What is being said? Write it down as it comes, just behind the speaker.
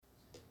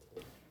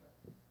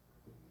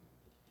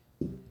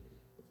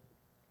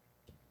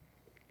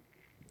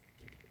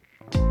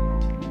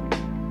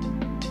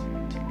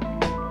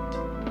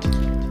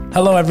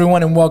Hello,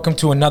 everyone, and welcome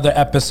to another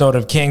episode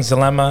of King's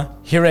Dilemma.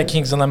 Here at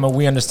King's Dilemma,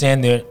 we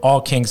understand that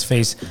all kings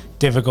face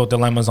difficult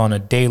dilemmas on a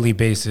daily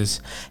basis.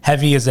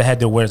 Heavy is the head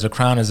that wears a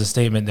crown is a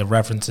statement that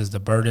references the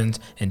burdens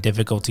and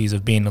difficulties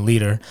of being a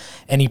leader.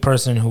 Any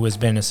person who has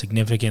been in a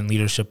significant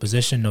leadership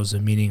position knows the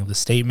meaning of the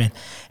statement,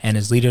 and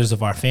as leaders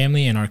of our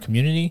family and our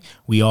community,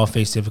 we all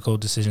face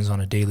difficult decisions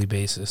on a daily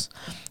basis.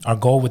 Our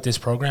goal with this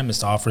program is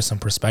to offer some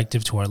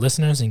perspective to our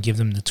listeners and give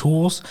them the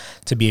tools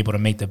to be able to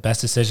make the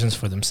best decisions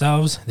for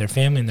themselves, their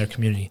family, and their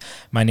community.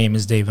 My name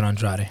is David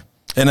Andrade.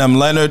 And I'm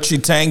Leonard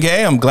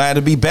Chitange. I'm glad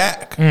to be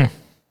back.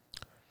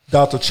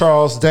 Dr.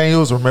 Charles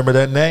Daniels, remember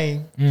that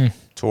name?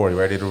 Tori,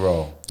 ready to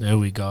roll. There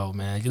we go,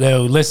 man.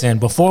 Yo, listen,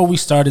 before we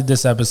started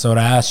this episode,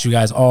 I asked you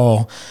guys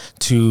all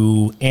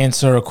to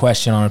answer a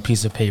question on a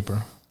piece of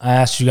paper. I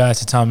asked you guys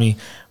to tell me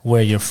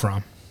where you're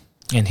from.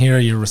 And here are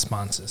your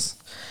responses.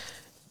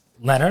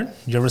 Leonard,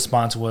 your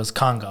response was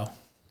Congo,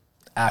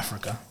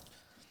 Africa.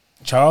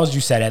 Charles,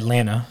 you said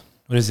Atlanta.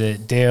 What is it?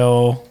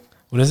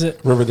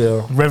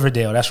 Riverdale.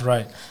 Riverdale, that's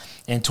right.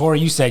 And Tori,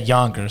 you said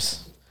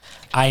Yonkers.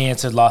 I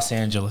answered Los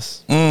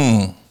Angeles.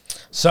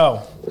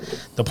 So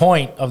the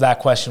point of that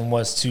question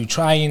was to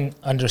try and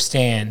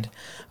understand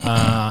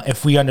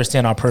if we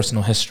understand our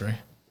personal history,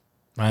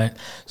 right?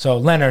 So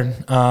Leonard,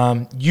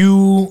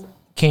 you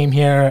came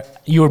here,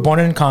 you were born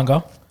in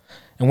Congo.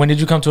 And when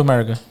did you come to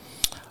America?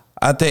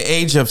 At the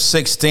age of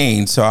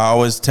 16, so I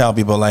always tell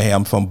people, like, hey,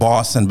 I'm from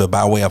Boston, but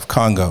by way of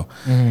Congo.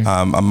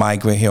 I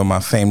migrated here with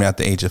my family at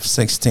the age of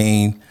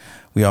 16.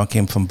 We all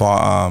came from,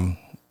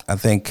 I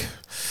think,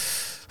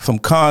 from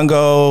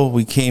Congo.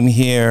 We came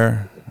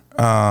here.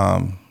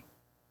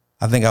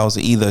 I think I was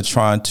either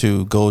trying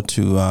to go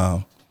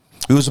to,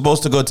 we were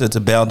supposed to go to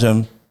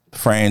Belgium,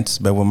 France,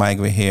 but we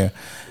migrated here.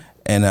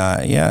 And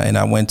and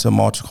I went to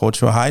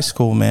multicultural high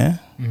school, man,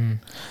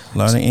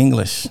 learning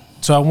English.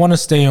 So I want to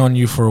stay on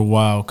you for a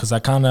while because I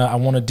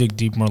want to dig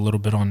deeper a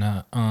little bit on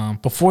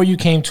that. Before you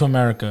came to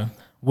America,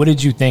 what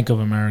did you think of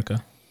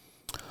America?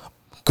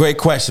 Great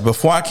question.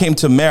 Before I came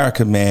to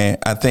America, man,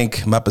 I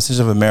think my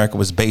perception of America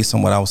was based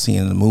on what I was seeing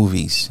in the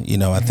movies. You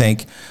know, I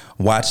think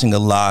watching a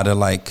lot of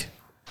like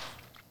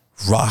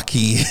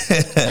Rocky,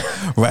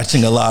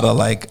 watching a lot of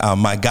like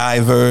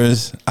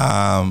MacGyvers.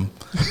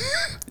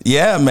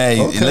 Yeah, man.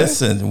 Okay.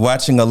 Listen,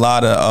 watching a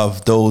lot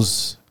of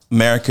those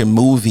American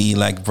movie,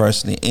 like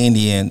versus the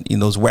Indian,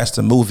 those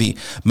Western movie,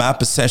 my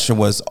perception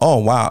was, oh,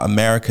 wow,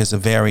 America is a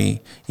very,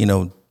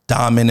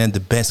 dominant, the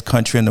best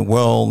country in the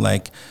world,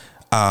 like,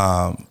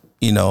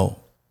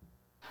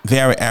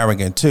 very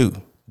arrogant too.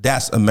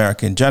 That's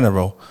America in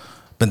general.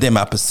 But then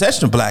my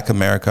perception of Black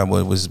America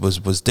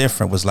was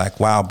different, was like,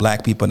 wow,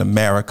 Black people in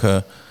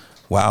America,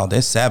 wow,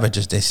 they're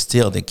savages, they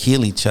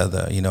kill each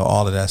other,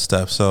 all of that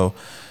stuff. So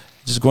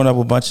just growing up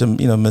with a bunch of,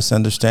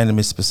 misunderstanding,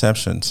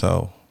 misperception.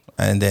 So,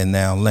 and then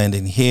now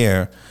landing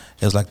here,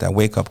 it was like that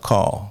wake up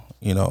call,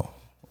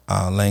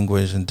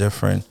 language and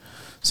different.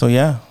 So,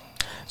 yeah.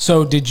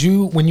 So did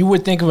you, when you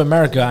would think of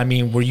America, I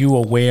mean, were you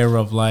aware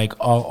of like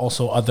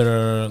also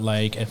other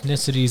like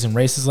ethnicities and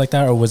races like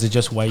that? Or was it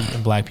just white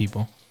and Black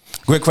people?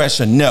 Great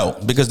question. No,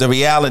 because the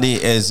reality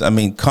is,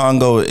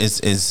 Congo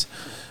is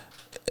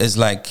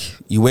like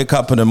you wake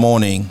up in the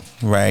morning,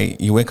 right?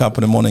 You wake up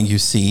in the morning, you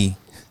see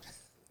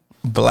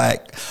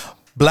black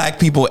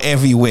people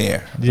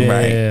everywhere,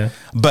 right? Yeah.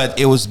 But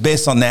it was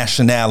based on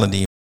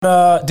nationality.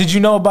 Did you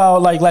know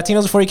about like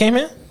Latinos before you came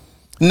here?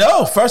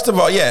 No, first of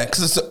all, yeah.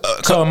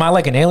 So am I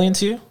like an alien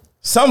to you?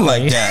 Something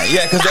like that,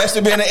 yeah. Because that's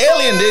to be an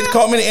alien. They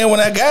called me the alien when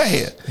I got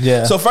here.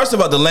 Yeah. So first of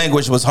all, the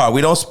language was hard.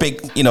 We don't speak,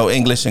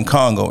 English in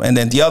Congo. And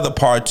then the other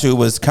part too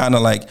was kind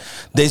of like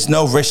there's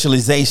no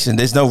racialization,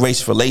 there's no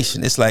race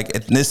relation. It's like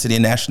ethnicity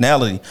and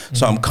nationality.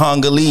 So I'm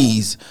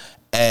Congolese.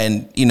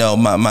 And,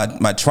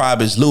 my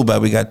tribe is Luba.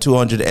 We got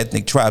 200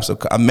 ethnic tribes. So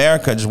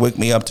America just woke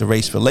me up to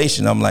race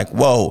relation. I'm like,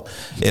 whoa.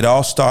 It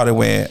all started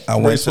when I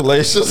went race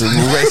relations.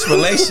 Race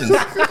relations.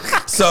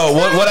 So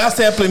what I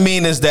simply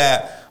mean is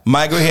that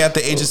migrated here at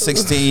the age of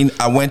 16.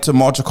 I went to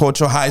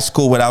multicultural high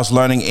school where I was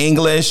learning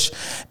English.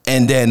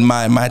 And then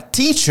my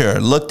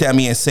teacher looked at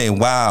me and said,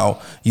 wow,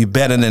 you're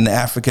better than an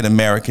African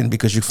American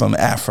because you're from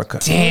Africa.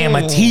 Damn,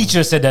 my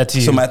teacher said that to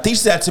you. So my teacher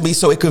said that to me,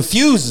 so it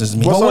confuses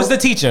me. What was the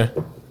teacher?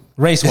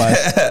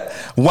 Race-wise?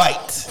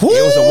 White. Woo!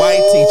 It was a white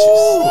teacher.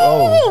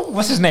 Oh.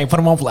 What's his name? Put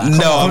him on blast.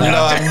 No, I'm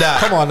not.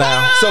 Come on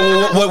now.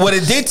 So what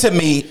it did to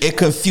me, it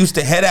confused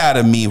the head out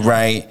of me,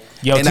 right?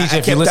 Yo, and teacher,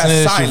 if you're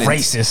listening to this, you're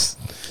racist.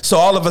 So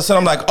all of a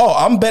sudden, I'm like, oh,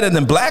 I'm better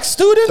than Black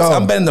students? Oh.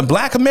 I'm better than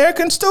Black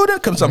American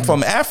students because I'm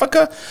from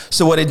Africa?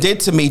 So what it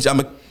did to me, I'm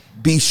going to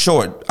be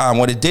short.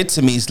 What it did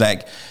to me is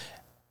like,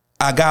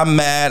 I got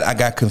mad, I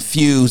got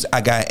confused,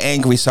 I got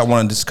angry, so I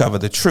want to discover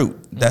the truth.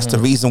 That's the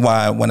reason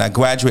why when I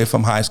graduated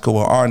from high school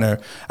with honor,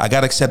 I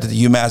got accepted to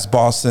UMass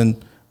Boston,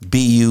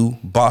 BU,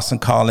 Boston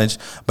College.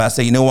 But I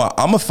said, you know what,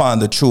 I'm going to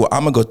find the truth.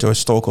 I'm going to go to a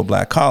historical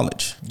Black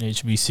college.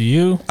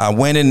 HBCU. I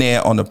went in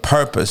there on the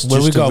purpose.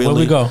 Where we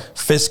go?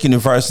 Fisk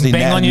University,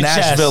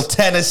 Nashville,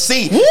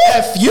 Tennessee. Woo!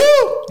 F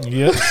you.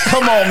 Yeah.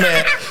 Come on,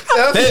 man.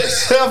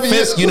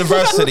 Fisk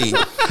University,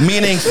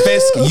 meaning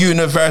Fisk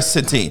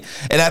University.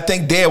 And I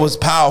think there was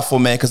powerful,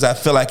 man, because I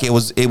feel like it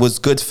was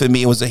good for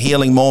me. It was a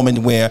healing moment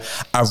where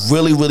I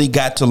really, really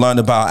got to learn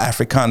about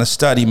Africana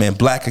study, man.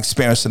 Black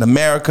experience in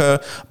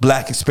America,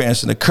 Black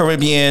experience in the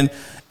Caribbean.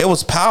 It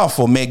was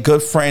powerful, made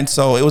good friends.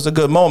 So it was a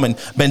good moment.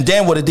 But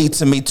then what it did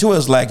to me too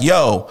is like,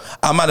 yo,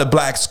 I'm at a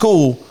Black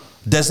school.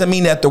 Doesn't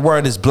mean that the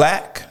word is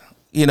Black.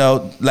 You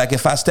know, like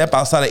if I step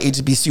outside of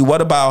HBCU,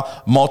 what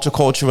about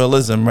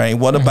multiculturalism, right?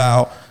 What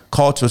about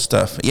cultural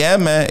stuff? Yeah,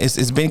 man,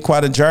 it's been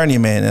quite a journey,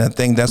 man. And I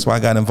think that's why I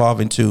got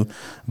involved into a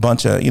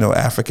bunch of,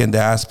 African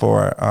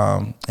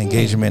diaspora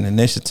engagement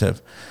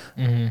initiative.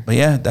 But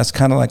yeah, that's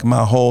kind of like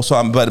my whole. So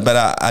I'm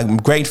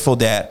grateful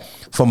that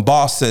from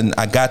Boston,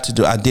 I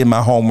did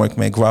my homework,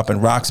 man. Grew up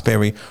in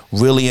Roxbury,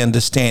 really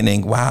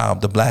understanding, wow,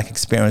 the Black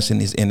experience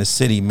in the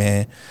city,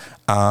 man.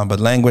 But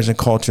language and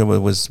culture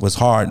was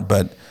hard,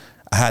 but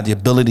I had the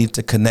ability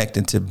to connect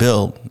and to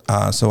build.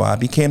 So I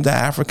became the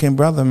African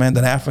brother, man,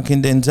 that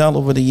African Denzel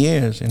over the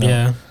years.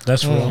 Yeah,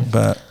 that's real.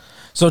 But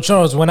so,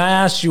 Charles, when I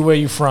asked you where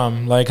you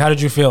from, like, how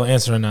did you feel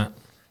answering that?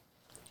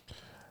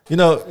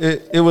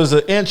 It was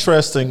an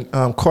interesting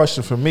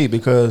question for me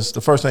because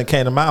the first thing that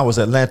came to mind was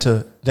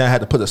Atlanta. Then I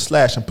had to put a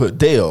slash and put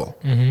Dale,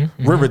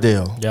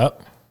 Riverdale.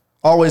 Yep.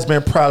 Always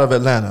been proud of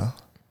Atlanta,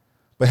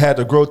 but had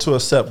to grow to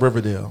accept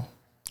Riverdale.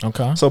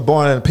 Okay. So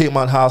born in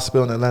Piedmont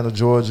Hospital in Atlanta,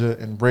 Georgia,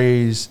 and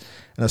raised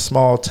in a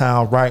small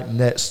town right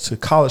next to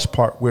College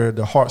Park where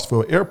the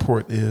Hartsfield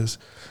Airport is,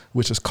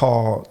 which is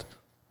called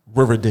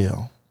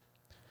Riverdale.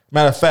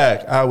 Matter of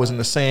fact, I was in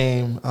the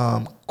same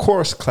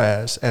course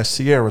class as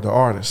Sierra, the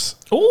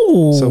artist.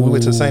 Ooh. So we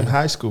went to the same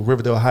high school,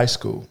 Riverdale High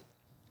School.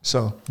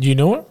 So You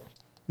knew her?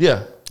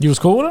 yeah. You was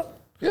cool with her?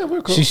 Yeah,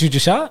 we're cool. She shoot your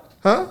shot?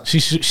 Huh? She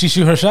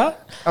shoot her shot?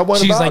 I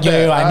wasn't She's about like, yo,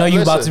 that. I know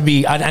you about to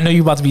be. I know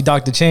you about to be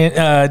Dr.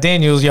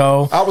 Daniels,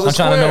 yo. I was a I'm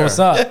trying to know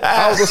square. what's up.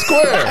 I was a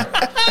square.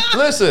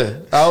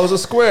 Listen, I was a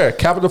square.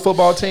 Capital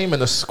football team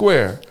and a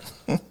square.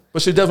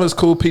 But she definitely was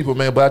cool people,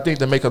 man. But I think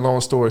to make a long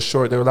story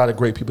short, there were a lot of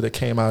great people that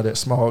came out of that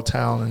small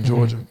town in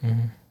Georgia.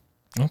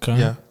 Okay.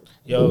 Yeah.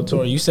 Yo,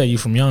 Tori, you said you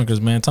from Yonkers,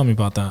 man. Tell me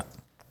about that.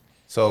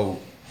 So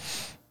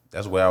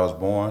that's where I was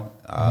born.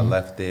 I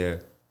left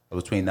there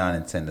between 9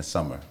 and 10 the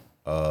summer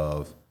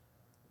of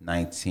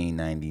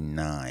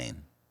 1999.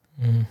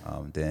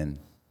 Then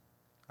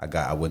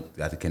I went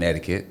to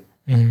Connecticut.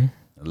 I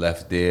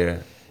left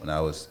there when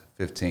I was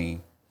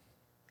 15.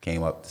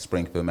 Came up to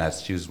Springfield,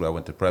 Massachusetts, where I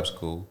went to prep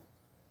school.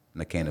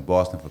 And I came to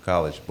Boston for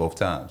college both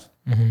times.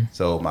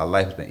 So my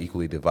life has been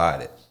equally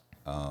divided.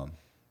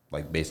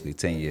 Like basically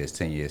 10 years,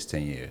 10 years,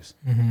 10 years.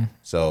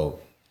 So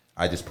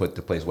I just put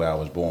the place where I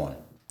was born.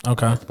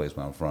 Okay. That's the place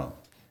where I'm from.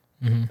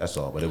 That's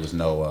all. But it was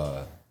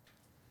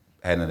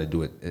had nothing to do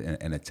with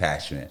an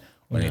attachment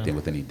or anything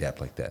with any depth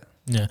like that.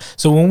 Yeah.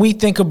 So when we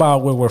think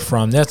about where we're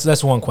from,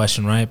 that's one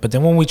question, right? But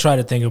then when we try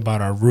to think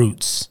about our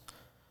roots,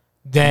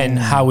 then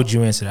how would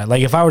you answer that?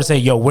 Like if I were to say,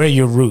 yo, where are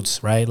your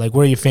roots, right? Like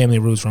where are your family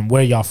roots from?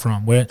 Where are y'all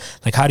from?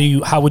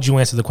 How would you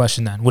answer the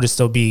question then? Would it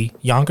still be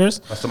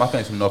Yonkers? So my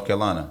family's from North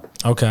Carolina.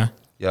 Okay.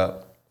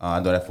 Yep. I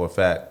know that for a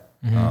fact.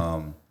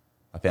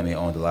 My family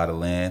owned a lot of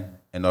land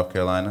in North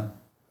Carolina.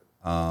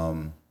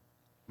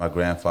 My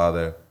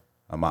grandfather,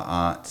 my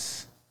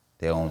aunts,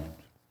 they owned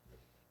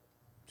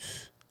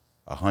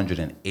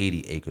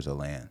 180 acres of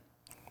land.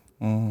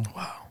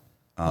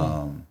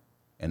 Wow.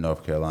 In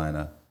North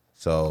Carolina.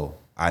 So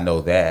I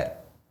know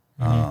that.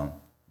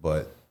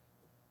 But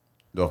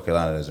North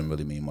Carolina doesn't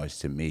really mean much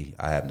to me.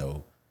 I have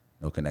no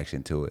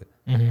connection to it.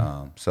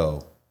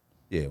 So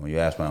yeah, when you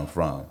ask where I'm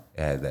from,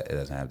 it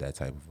doesn't have that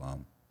type of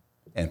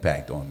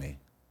impact on me.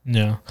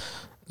 Yeah.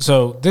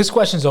 So this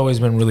question's always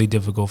been really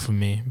difficult for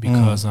me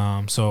because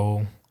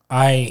so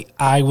I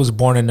was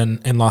born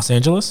in Los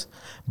Angeles,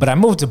 but I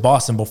moved to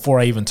Boston before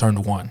I even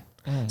turned 1.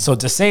 So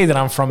to say that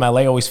I'm from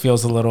LA always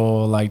feels a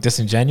little like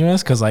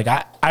disingenuous because like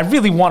I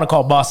really want to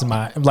call Boston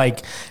my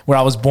like where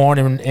I was born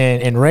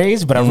and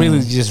raised, but I really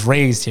just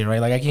raised here,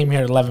 right? Like I came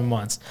here 11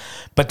 months.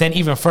 But then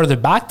even further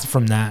back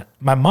from that,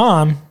 my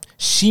mom,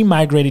 she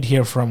migrated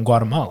here from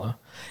Guatemala.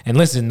 And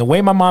listen, the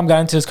way my mom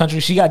got into this country,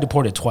 she got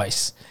deported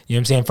twice. You know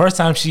what I'm saying? First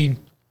time she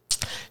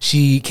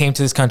came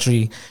to this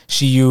country,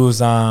 she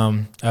used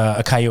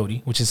a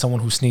coyote, which is someone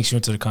who sneaks you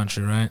into the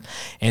country, right?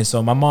 And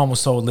so my mom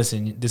was told,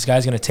 listen, this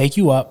guy's going to take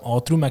you up all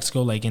through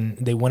Mexico. Like, and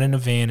they went in a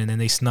van and then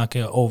they snuck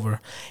it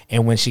over.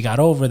 And when she got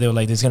over, they were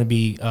like, there's going to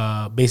be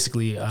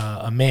basically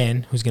a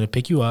man who's going to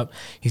pick you up.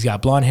 He's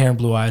got blonde hair and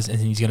blue eyes, and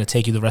he's going to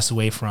take you the rest of the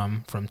way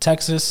from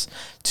Texas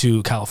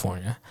to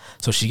California.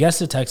 So she gets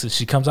to Texas.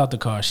 She comes out the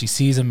car. She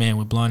sees a man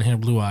with blonde hair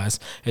and blue eyes.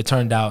 It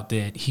turned out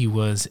that he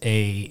was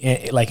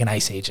like an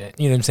ICE agent.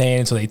 You know what I'm saying?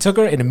 And so they took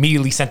her and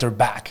immediately sent her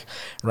back,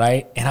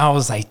 right? And I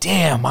was like,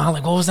 damn, Mom,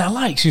 like, what was that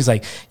like? She was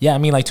like, yeah, I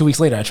mean, like 2 weeks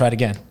later, I tried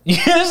again. You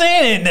know what I'm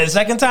saying? And the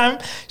second time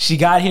she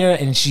got here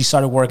and she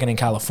started working in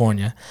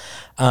California.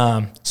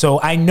 So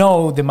I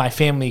know that my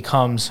family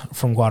comes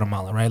from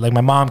Guatemala, right? Like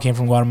my mom came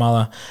from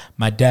Guatemala.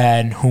 My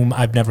dad, whom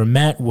I've never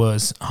met,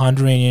 was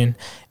Honduran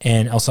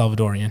and El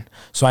Salvadorian.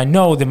 So I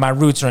know that my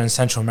roots are in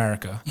Central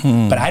America,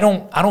 but I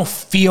don't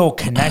feel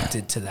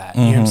connected to that.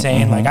 You know what I'm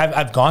saying? Like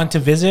I've gone to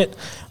visit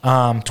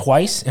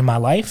twice in my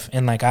life,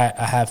 and like I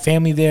have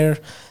family there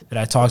that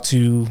I talk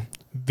to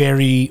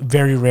very,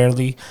 very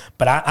rarely,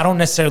 but I don't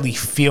necessarily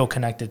feel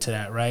connected to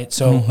that, right?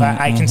 So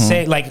I can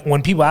say, like,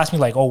 when people ask me,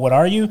 like, oh, what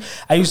are you?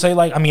 I usually say,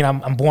 like, I mean,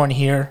 I'm born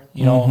here,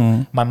 you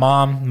know, my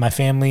mom, my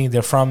family,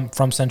 they're from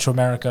Central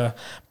America,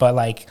 but,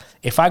 like,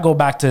 if I go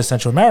back to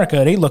Central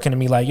America, they looking at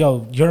me like,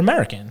 yo, you're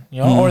American,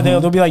 you know, or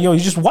they'll be like, yo, you're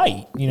just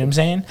white, you know what I'm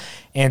saying?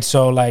 And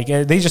so, like,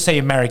 they just say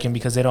American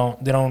because they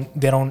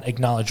don't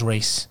acknowledge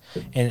race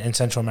in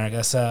Central America.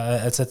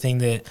 That's a thing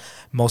that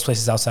most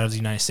places outside of the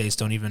United States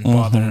don't even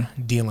bother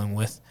dealing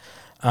with.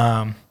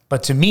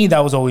 But to me,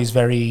 that was always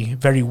very,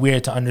 very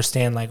weird to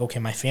understand, like, okay,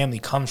 my family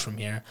comes from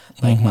here,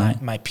 like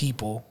my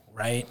people,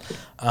 right?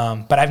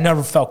 But I've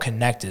never felt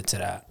connected to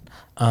that.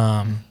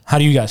 How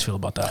do you guys feel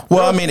about that?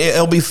 Well, I mean,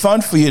 it'll be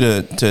fun for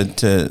you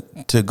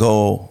to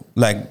go,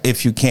 like,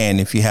 if you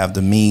have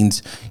the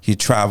means, you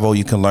travel,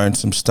 you can learn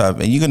some stuff,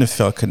 and you're gonna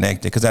feel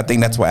connected. Because I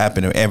think that's what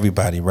happened to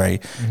everybody,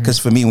 right? Because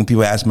for me, when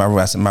people ask my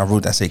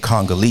root, I say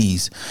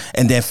Congolese,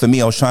 and then for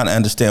me, I was trying to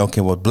understand, okay,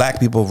 well, black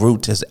people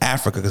root is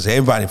Africa, because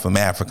everybody from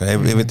Africa,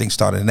 everything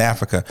started in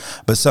Africa.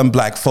 But some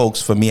black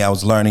folks, for me, I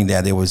was learning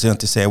that they was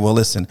to say, well,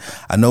 listen,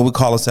 I know we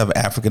call ourselves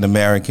African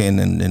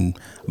American,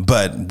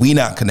 but we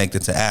not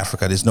connected to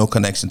Africa. There's no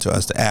connection to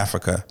us to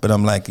Africa. But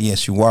I'm like,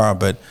 yes, you are,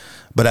 but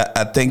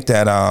I think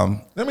that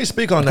let me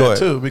speak on that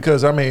too,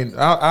 because I mean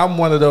I'm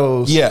one of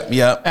those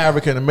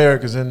African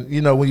Americans, and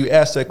you know when you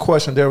asked that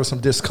question, there was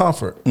some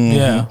discomfort,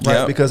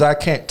 right? Because I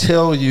can't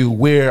tell you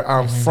where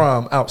I'm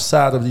from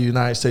outside of the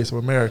United States of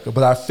America,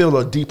 but I feel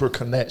a deeper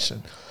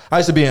connection. I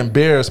used to be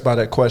embarrassed by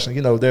that question.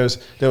 You know, there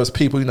was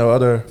people, you know,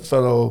 other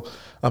fellow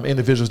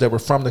individuals that were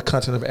from the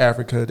continent of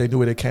Africa. They knew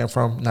where they came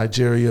from,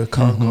 Nigeria,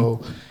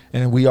 Congo,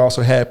 and we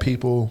also had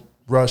people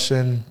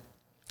Russian.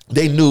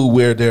 They knew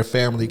where their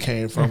family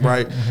came from,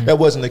 right? That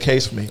wasn't the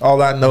case for me.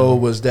 All I know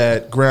was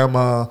that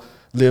grandma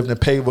lived in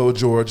Pavo,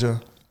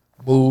 Georgia,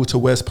 moved to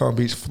West Palm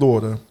Beach,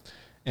 Florida.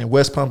 And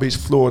West Palm Beach,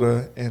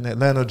 Florida, and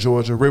Atlanta,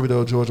 Georgia,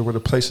 Riverdale, Georgia were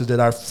the places that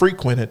I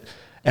frequented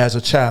as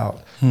a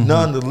child.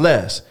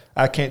 Nonetheless,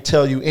 I can't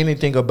tell you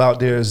anything about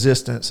their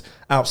existence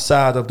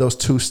outside of those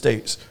two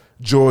states,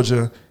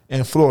 Georgia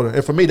and Florida.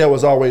 And for me, that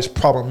was always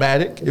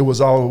problematic. It was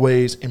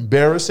always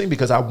embarrassing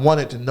because I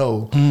wanted to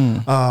know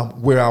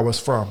where I was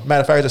from.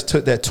 Matter of fact, I just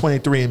took that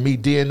 23andMe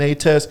DNA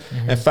test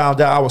and found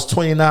out I was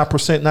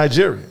 29%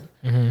 Nigerian,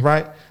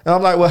 right? And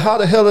I'm like, well, how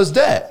the hell is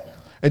that?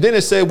 And then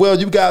it said, well,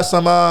 you got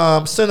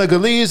some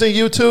Senegalese in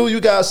you too. You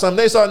got some,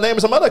 they started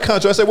naming some other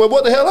country. I said, well,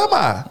 what the hell am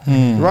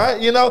I?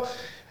 Right? You know,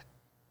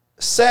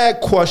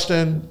 sad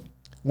question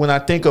when I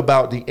think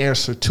about the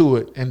answer to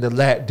it and the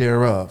lack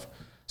thereof.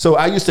 So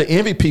I used to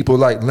envy people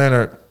like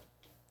Leonard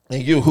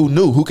and you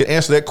who could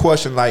answer that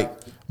question like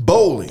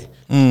boldly.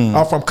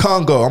 I'm from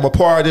Congo. I'm a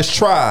part of this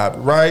tribe,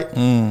 right?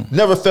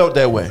 Never felt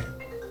that way.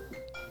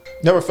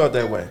 Never felt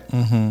that way.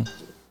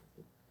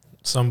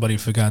 Somebody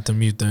forgot to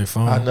mute their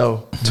phone. I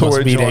know.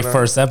 Must be their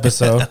first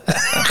episode. Pick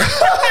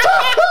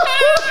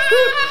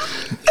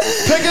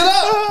it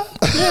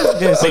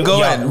up. So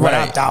go ahead.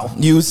 Right.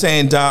 You were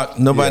saying, Doc,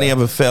 nobody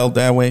ever felt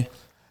that way?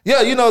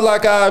 Yeah, you know,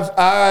 like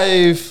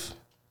I've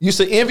used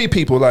to envy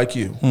people like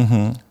you.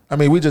 I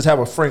mean, we just have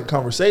a frank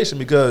conversation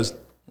because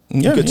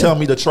you could tell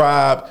me the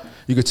tribe,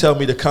 you could tell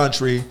me the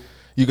country,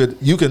 you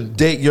can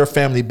date your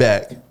family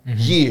back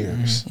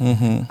years.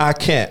 I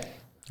can't.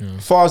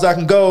 As far as I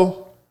can go,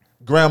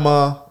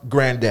 grandma,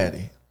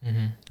 granddaddy,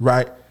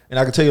 right? And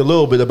I can tell you a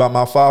little bit about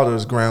my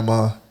father's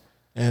grandma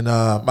and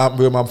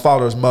my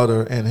father's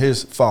mother and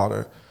his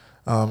father.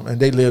 And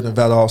they lived in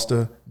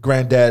Valdosta.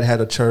 Granddad had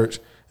a church,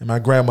 and my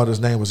grandmother's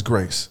name was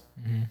Grace.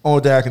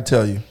 Only thing I can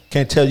tell you.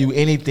 Can't tell you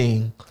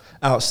anything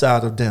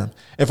outside of them.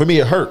 And for me,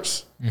 it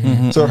hurts.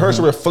 So it hurts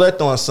to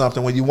reflect on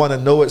something when you want to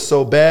know it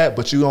so bad,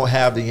 but you don't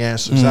have the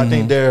answers. I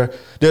think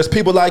there's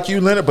people like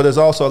you, Leonard, but there's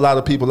also a lot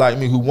of people like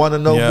me who want to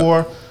know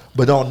more,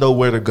 but don't know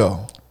where to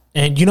go.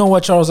 And you know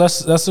what, Charles?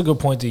 That's a good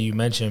point that you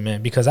mentioned,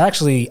 man. Because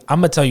actually, I'm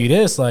gonna tell you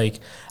this: like,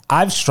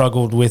 I've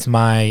struggled with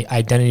my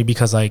identity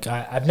because, like,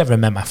 I've never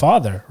met my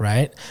father,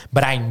 right?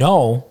 But I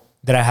know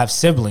that I have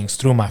siblings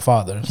through my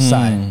father's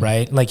side,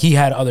 right? Like, he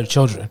had other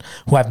children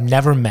who I've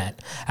never met.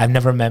 I've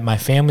never met my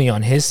family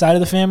on his side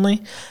of the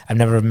family. I've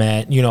never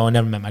met, I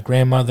never met my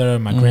grandmother,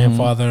 my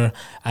grandfather.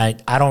 I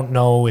don't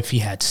know if he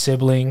had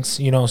siblings,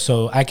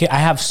 so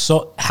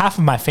half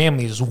of my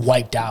family is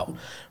wiped out,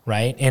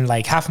 right? And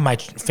like half of my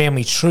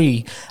family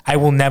tree, I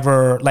will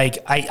never, like,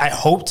 I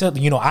hope to,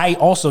 I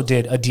also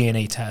did a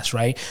DNA test,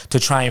 right? To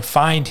try and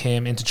find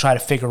him and to try to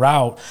figure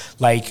out,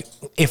 like,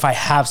 if I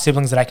have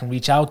siblings that I can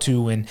reach out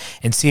to and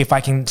see if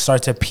I can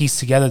start to piece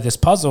together this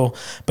puzzle.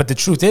 But the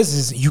truth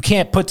is you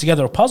can't put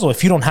together a puzzle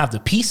if you don't have the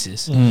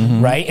pieces,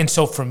 right? And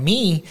so for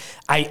me,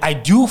 I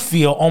do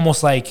feel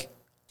almost like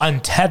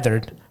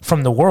untethered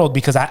from the world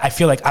because I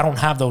feel like I don't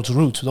have those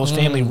roots, those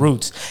family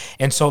roots.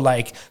 And so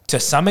like to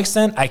some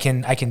extent I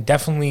can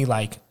definitely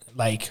like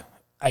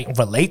I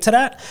relate to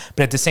that,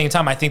 but at the same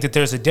time, I think that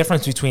there's a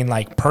difference between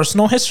like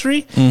personal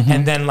history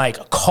and then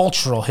like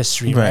cultural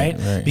history,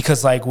 right?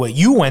 Because like what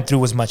you went through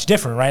was much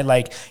different, right?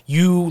 Like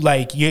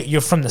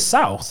you're from the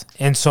South,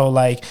 and so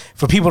like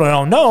for people that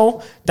don't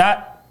know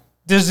that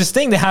there's this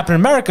thing that happened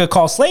in America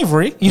called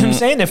slavery. You know what I'm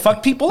saying? That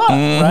fucked people up,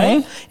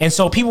 right? And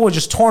so people were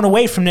just torn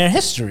away from their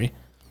history.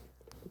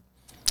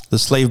 The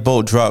slave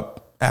boat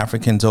dropped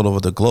Africans all over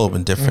the globe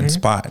in different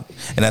spots,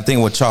 and I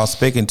think what Charles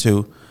speaking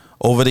to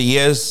over the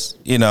years,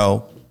 you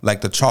know.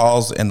 Like the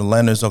Charles and the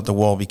Leonards of the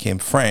world became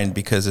friends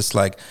because it's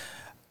like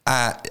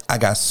I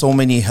got so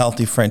many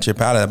healthy friendship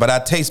out of that. But I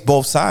taste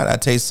both sides. I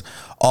taste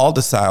all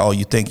the side. Oh,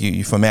 you think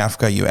you from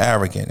Africa, you're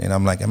arrogant. And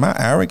I'm like, am I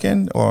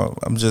arrogant? Or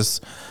I'm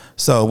just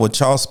so what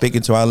Charles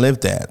speaking to, I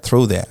lived that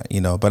through that, you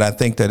know. But I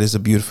think that is a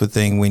beautiful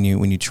thing when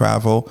you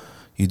travel,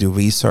 you do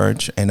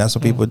research, and that's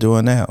what people are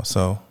doing now.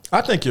 So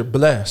I think you're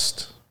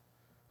blessed.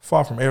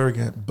 Far from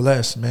arrogant,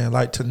 blessed, man.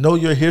 Like to know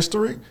your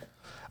history.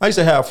 I used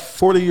to have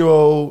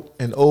 40-year-old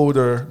and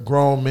older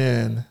grown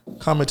men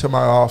come into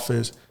my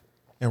office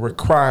and were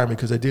crying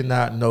because they did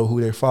not know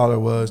who their father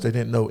was. They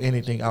didn't know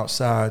anything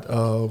outside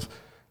of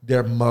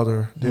their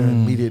mother, their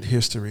immediate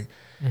history.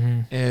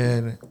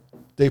 And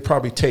they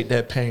probably take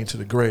that pain to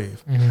the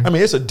grave. I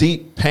mean, it's a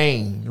deep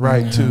pain,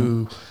 right,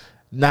 to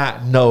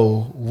not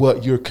know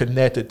what you're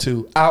connected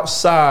to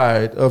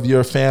outside of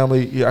your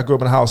family. I grew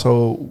up in a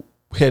household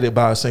headed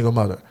by a single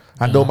mother.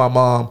 I know my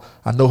mom.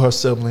 I know her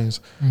siblings.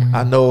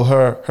 I know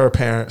her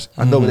parents.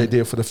 I know what they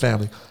did for the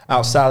family.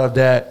 Outside of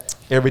that,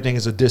 everything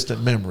is a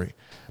distant memory.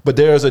 But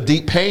there's a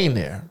deep pain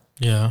there.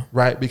 Yeah.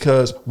 Right?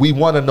 Because we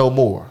want to know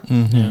more.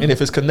 And if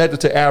it's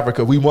connected to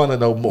Africa, we want to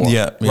know more.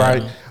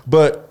 Right?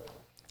 But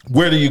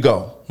where do you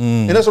go?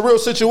 And that's a real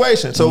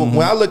situation. So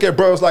when I look at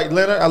brothers like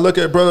Leonard, I look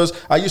at brothers,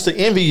 I used to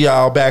envy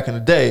y'all back in the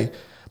day,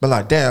 but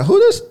like, damn, who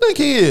does think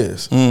he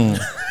is?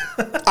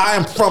 I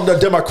am from the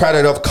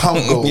Democratic of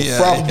Congo,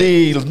 from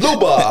the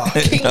Luba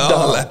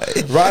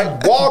Kingdom,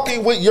 right?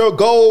 Walking with your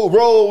gold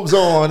robes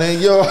on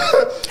and your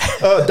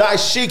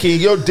dashiki,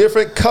 your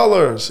different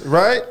colors,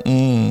 right?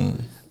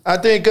 I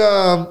think,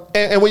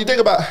 and when you think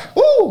about,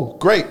 woo,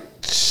 great,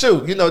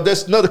 shoot, you know,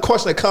 there's another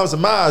question that comes to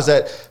mind is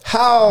that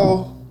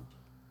how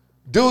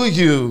do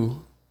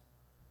you,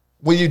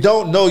 when you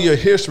don't know your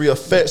history,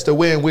 affects the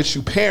way in which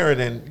you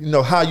parent and, you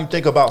know, how you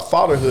think about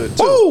fatherhood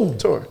too?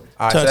 Tori.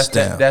 All right,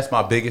 that's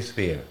my biggest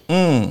fear.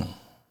 I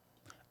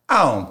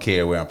don't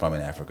care where I'm from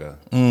in Africa.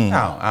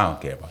 I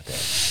don't care about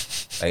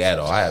that, like at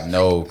all. I have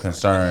no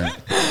concern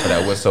for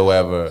that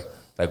whatsoever.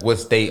 Like what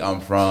state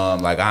I'm from,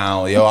 like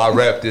I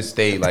rep this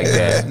state like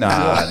that.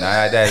 Nah,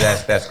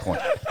 that's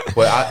corny.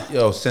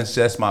 But since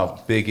that's my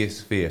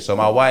biggest fear. So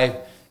my wife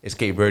is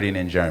Cape Verdean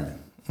and German.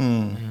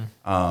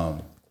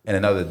 And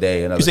another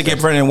day, you said Cape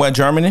Verdean in what,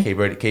 Germany? Cape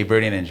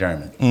Verdean and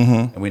German.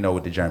 And we know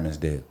what the Germans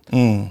did.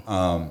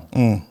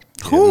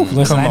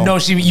 Listen, I know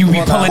you be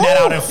pulling that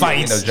out in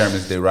fights. The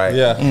Germans did, right?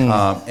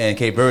 Yeah. And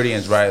Cape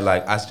Verdeans, right?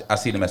 Like I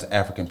see them as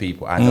African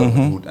people. I know the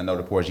food, I know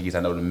the Portuguese, I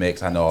know the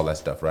mix, I know all that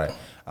stuff, right?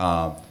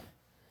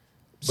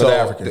 So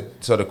African.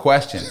 So the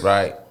question,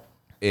 right,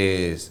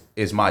 is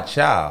my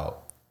child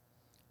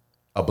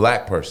a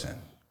black person?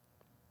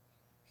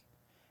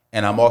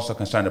 And I'm also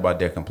concerned about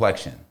their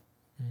complexion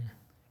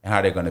and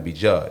how they're going to be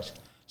judged.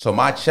 So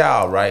my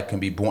child, right, can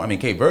be born. I mean,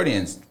 Cape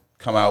Verdeans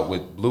come out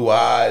with blue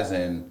eyes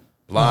and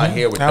blonde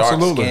hair with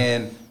dark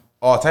skin,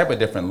 all type of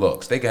different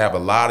looks. They can have a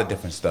lot of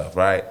different stuff,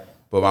 right?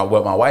 But my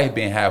wife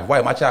being half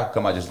white, my child could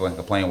come out just like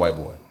a plain white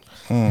boy.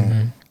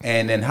 And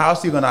then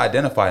how's he going to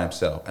identify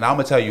himself? And I'm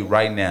going to tell you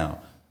right now,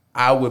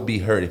 I would be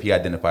hurt if he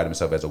identified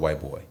himself as a white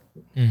boy.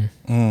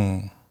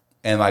 And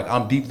like,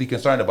 I'm deeply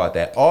concerned about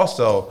that.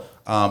 Also,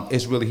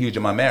 it's really huge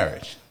in my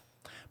marriage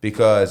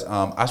because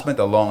I spent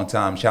a long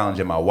time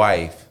challenging my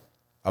wife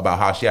about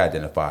how she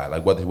identified,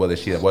 like whether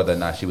or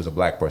not she was a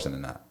black person or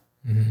not.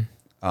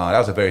 That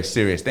was a very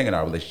serious thing in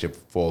our relationship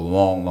for a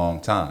long,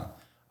 long time.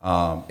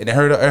 And it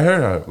hurt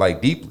her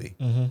like deeply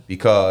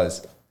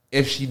because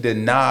if she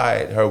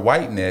denied her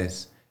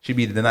whiteness, she'd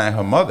be denying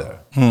her mother.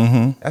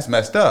 That's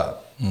messed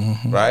up,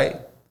 right?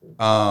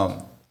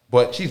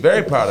 But she's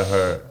very proud of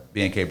her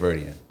being Cape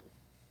Verdean.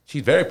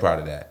 She's very proud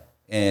of that.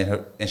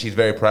 And she's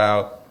very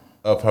proud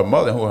of her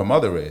mother, who her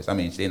mother is. I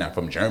mean, they're not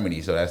from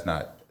Germany, so that's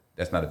not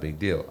a big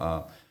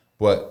deal.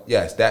 But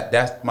yes,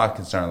 that's my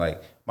concern.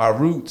 Like my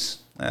roots,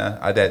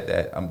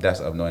 that's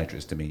of no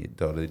interest to me.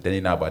 Though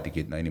they're not about to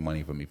get any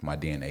money from me for my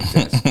DNA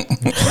test. Don't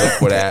look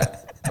for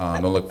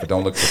that.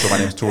 Don't look for. So my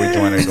name's Tory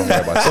Joyner. Don't worry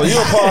about that. So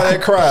you're a part of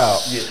that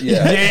crowd. Right.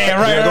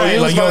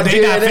 Use my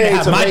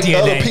DNA to make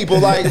other people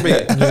like me.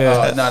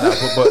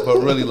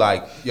 But really,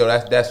 like,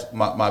 that's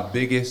my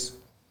biggest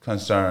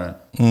concern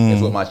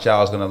is what my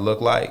child's gonna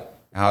look like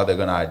and how they're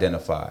gonna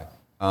identify.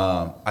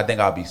 I think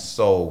I'll be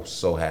so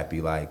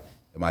happy, like,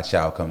 if my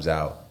child comes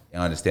out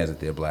and understands that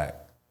they're black.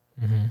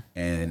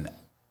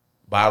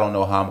 But I don't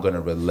know how I'm gonna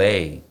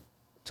relay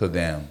to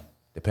them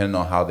depending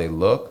on how they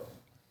look,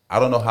 I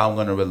don't know how I'm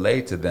going to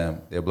relate to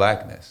them their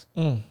blackness.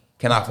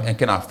 Can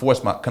I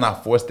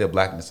force their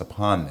blackness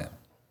upon them?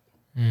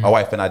 My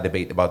wife and I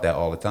debate about that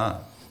all the time.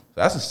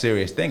 So that's a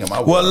serious thing in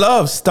my Well,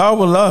 world. start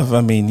with love.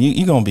 I mean,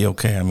 you're going to be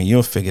okay. I mean,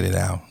 you'll figure it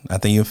out. I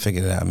think you'll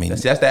figure it out. I mean,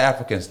 That's the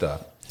African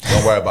stuff.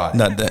 Don't worry about it.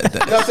 not that. You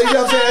know what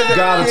I'm saying?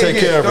 God will take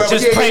care of it.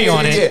 Just pray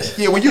on it.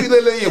 Yeah, when you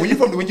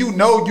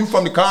know you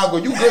from the Congo,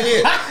 you good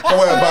here. Don't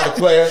worry about it,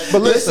 player.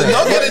 But listen,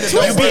 Don't get it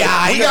twisted. be all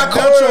right. We got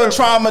cultural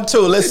trauma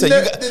too. Listen, you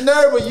got, The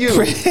nerve of you.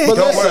 But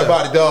don't worry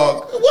about it,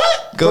 dog.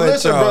 What? Go but ahead,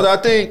 listen, Charles. brother, I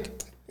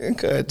think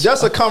Good.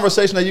 that's a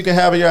conversation that you can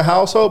have in your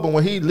household, but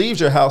when he leaves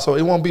your household,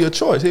 it won't be a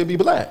choice. He'll be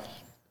black.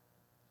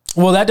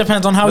 Well, that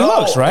depends on how he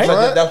looks, right?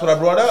 That's what I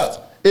brought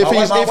up. If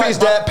My he's wife- if my he's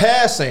wife- that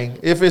passing,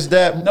 if it's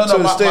that to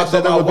the extent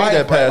that it would be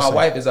that my passing.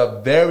 wife is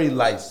a very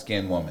light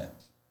skinned woman,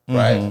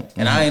 right?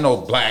 And I ain't no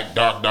black,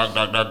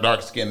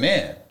 dark skinned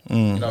man. You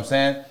know what I'm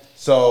saying?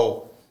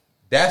 So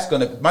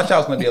my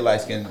child's gonna be a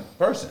light skinned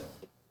person.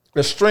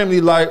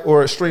 Extremely light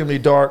or extremely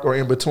dark or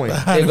in between.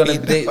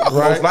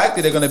 Most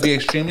likely they're gonna be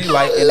extremely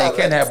light, and they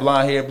can have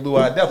blonde hair, blue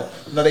eyed devil.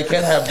 No, they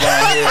can have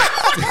blonde hair.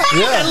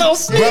 Yeah.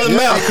 Brother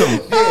Malcolm.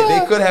 Yeah,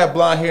 they could have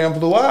blonde hair and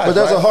blue eyes. But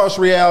there's a right? harsh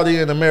reality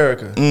in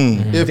America.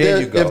 If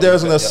There you go. if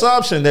there's an Yeah.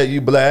 assumption that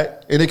you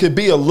black, and it could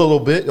be a little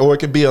bit or it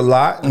could be a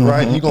lot,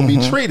 right? You're gonna be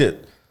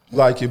treated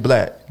like you're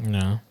black.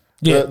 No.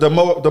 Yeah. The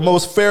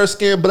most fair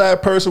skinned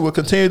black person will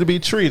continue to be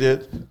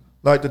treated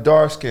like the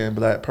dark skinned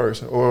black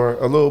person, or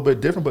a little bit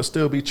different, but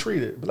still be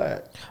treated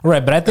black. Right,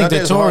 but I think I think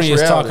that it's a harsh Tori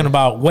is reality. talking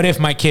about what if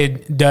my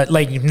kid does,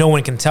 like no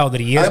one can tell that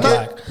he is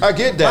black. I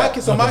get that.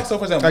 So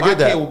for example, I my get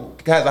that.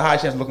 kid has a high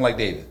chance of looking like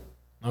David.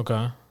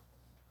 Okay.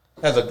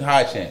 Has a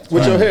high chance.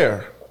 With your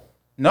hair.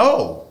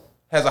 No.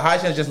 Has a high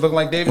chance of just looking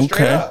like David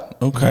straight Okay. up.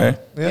 Okay.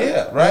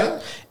 Yeah, right? Yeah.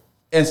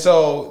 And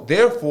so,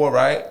 therefore,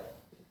 right,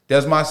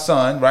 does my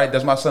son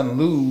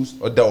lose,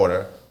 or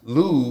daughter,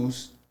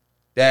 lose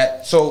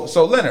that? So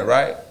Leonard,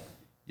 right?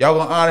 Y'all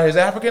gonna honor his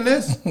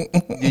Africanness?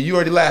 Yeah, you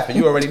already laughing.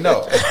 You already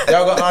know.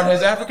 Y'all gonna honor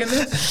his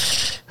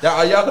Africanness?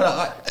 Y'all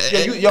gonna,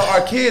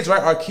 our kids,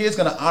 right? Our kids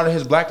gonna honor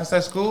his blackness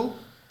at school?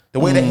 The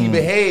way that he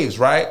behaves,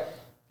 right?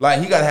 Like,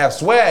 he gotta have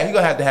swag. He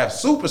gonna have to have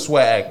super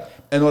swag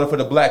in order for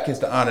the black kids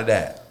to honor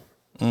that.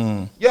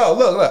 Yo,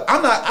 look,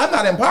 I'm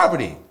not in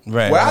poverty.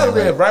 Right, Where I right,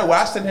 live, right, where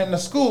I send him to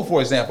school,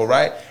 for example,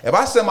 right? If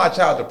I send my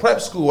child to prep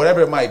school,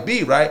 whatever it might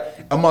be, right,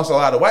 amongst a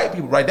lot of white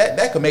people, right,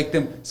 that could make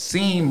them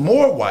seem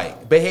more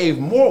white, behave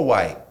more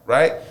white,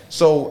 right?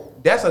 So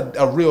that's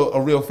a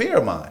real fear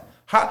of mine.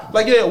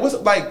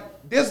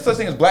 There's such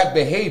thing as black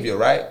behavior,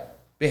 right?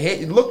 For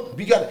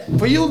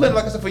you,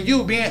 like I said, for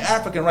you being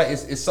African, right,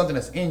 is something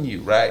that's in you,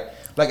 right?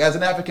 Like, as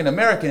an African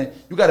American,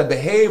 you got to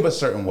behave a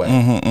certain way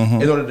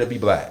in order to be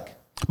black.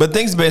 But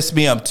things mess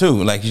me up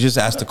too. Like, you just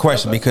asked the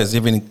question, because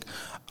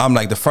I'm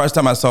like, the first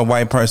time I saw a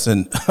white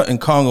person in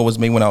Congo was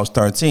me when I was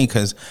 13.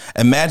 Because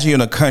imagine you're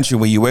in a country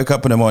where you wake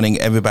up in the morning,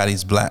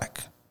 everybody's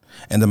black,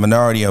 and the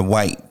minority of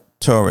white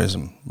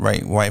tourism,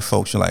 right? White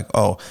folks, you're like,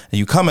 oh. And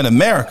you come in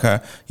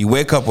America, you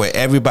wake up where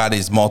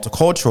everybody's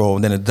multicultural,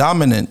 and then the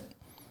dominant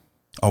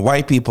are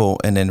white people,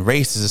 and then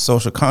race is a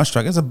social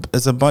construct.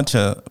 It's a bunch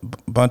of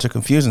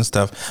confusing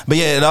stuff. But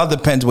yeah, it all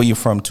depends where you're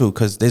from too,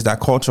 because there's that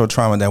cultural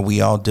trauma that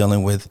we all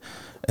dealing with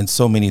in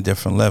so many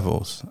different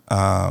levels.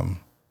 But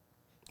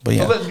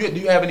yeah. So, do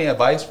you have any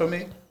advice for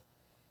me?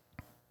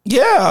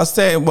 Yeah, I'll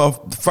say, well,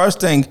 first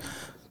thing,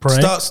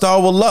 Pray.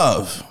 start with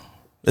love.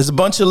 There's a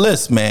bunch of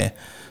lists, man.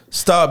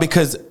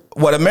 Because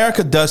what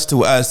America does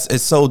to us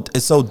is so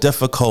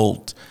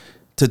difficult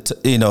to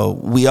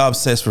we are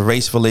obsessed with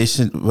race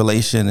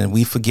relation, and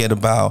we forget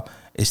about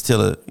it's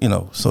still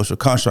a social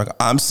construct.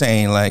 I'm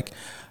saying, like,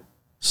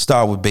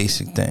 start with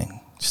basic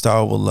thing.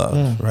 Start with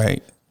love,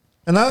 right?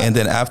 And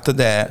then after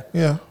that,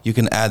 you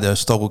can add the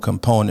historical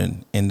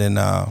component, and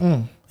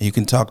then you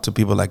can talk to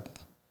people like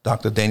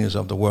Dr. Daniels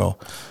of the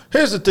world.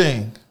 Here's the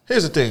thing.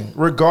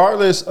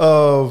 Regardless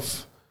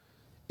of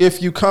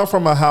if you come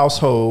from a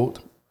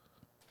household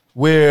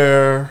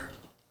where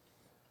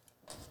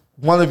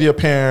one of your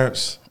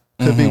parents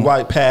could be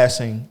white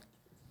passing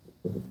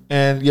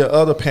and your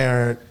other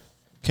parent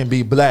can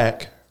be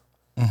black,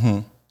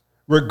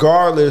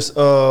 regardless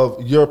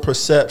of your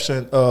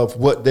perception of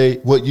what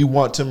you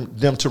want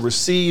them to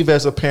receive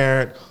as a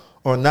parent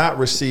or not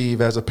receive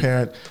as a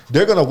parent,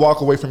 they're going to walk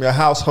away from your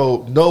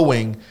household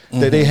knowing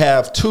that they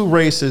have two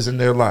races in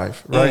their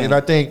life, right? And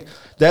I think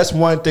that's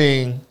one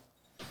thing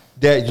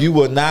that you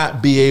will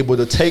not be able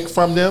to take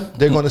from them.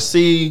 They're going to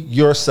see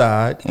your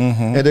side,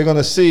 and they're going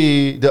to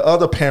see the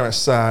other parent's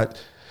side.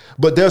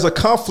 But there's a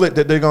conflict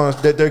that they're going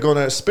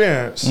to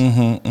experience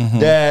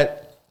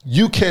that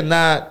you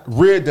cannot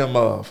rid them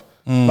of.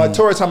 Like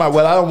Tori talking about,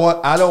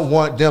 well, I don't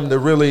want them to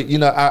really,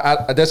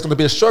 that's going to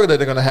be a struggle that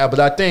they're going to have. But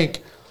I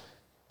think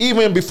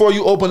even before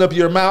you open up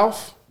your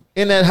mouth,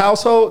 in that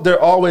household, they're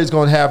always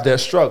going to have that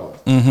struggle,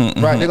 right?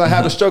 They're going to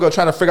have the struggle of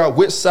trying to figure out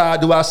which side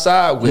do I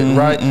side with,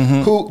 right?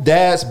 Who,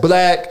 dad's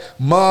black,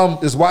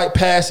 mom is white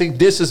passing,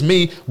 this is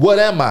me, what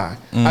am I?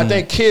 I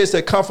think kids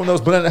that come from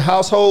those blended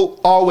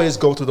household always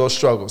go through those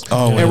struggles.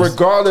 And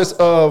regardless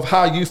of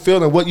how you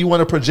feel and what you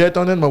want to project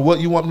on them or what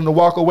you want them to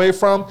walk away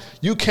from,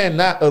 you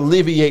cannot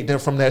alleviate them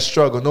from that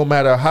struggle no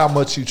matter how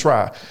much you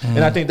try.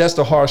 And I think that's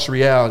the harsh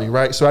reality,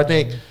 right? So I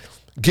think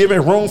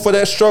giving room for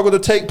that struggle to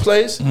take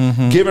place,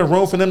 giving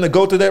room for them to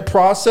go through that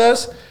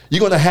process, you're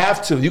going to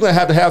have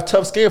to have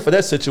tough skin for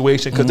that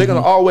situation, because they're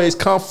going to always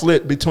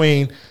conflict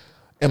between,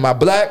 am I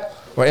black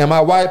or am I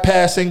white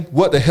passing?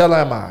 What the hell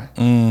am I?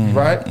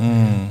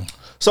 Right?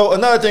 So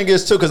another thing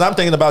is too, because I'm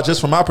thinking about, just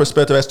from my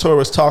perspective, as Tori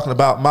was talking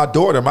about, my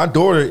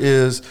daughter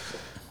is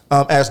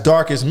as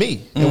dark as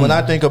me. And when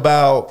I think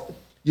about,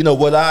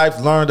 what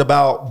I've learned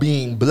about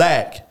being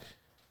black,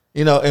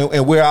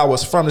 and where I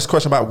was from, this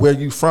question about where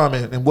you from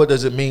and what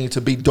does it mean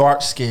to be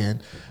dark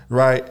skinned,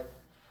 right?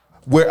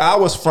 Where I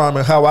was from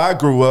and how I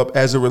grew up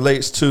as it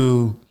relates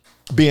to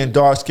being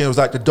dark skinned was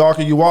like, the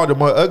darker you are, the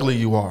more ugly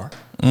you are,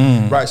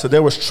 right? So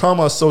there was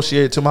trauma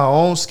associated to my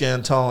own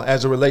skin tone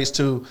as it relates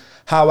to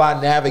how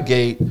I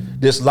navigate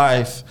this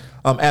life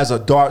as a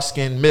dark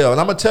skinned male.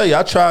 And I'm gonna tell you,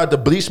 I tried to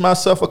bleach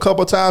myself a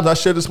couple of times. I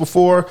shared this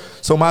before,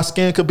 so my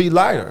skin could be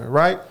lighter,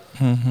 right?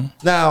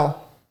 Now,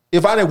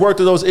 if I didn't work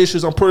through those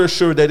issues, I'm pretty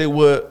sure that it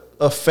would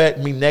affect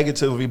me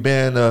negatively,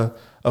 being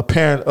a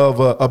parent of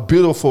a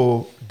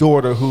beautiful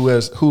daughter who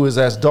is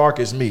as dark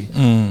as me,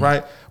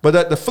 right? But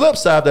at the flip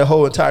side of that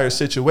whole entire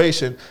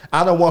situation,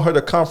 I don't want her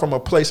to come from a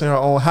place in her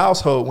own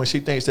household when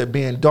she thinks that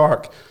being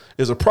dark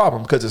is a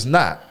problem, because it's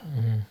not.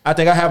 I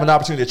think I have an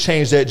opportunity to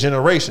change that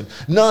generation.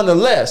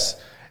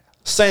 Nonetheless,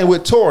 same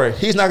with Tori,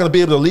 he's not going to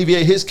be able to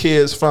alleviate his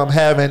kids from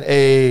having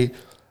a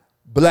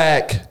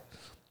black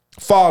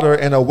father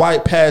and a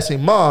white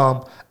passing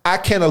mom. I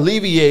can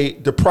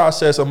alleviate the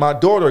process of my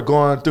daughter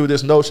going through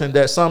this notion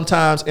that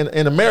sometimes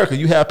in America,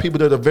 you have people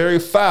that are very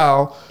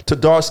foul to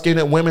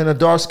dark-skinned women and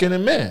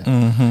dark-skinned men.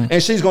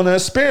 And she's going to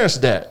experience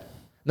that.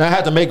 Now, I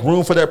have to make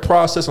room for that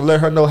process and let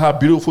her know how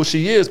beautiful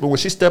she is. But when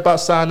she step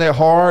outside in that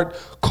hard,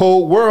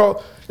 cold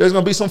world, there's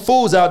going to be some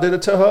fools out there to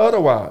tell her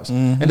otherwise.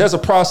 And there's a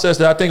process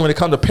that I think when it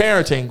comes to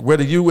parenting,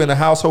 whether you in a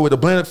household with a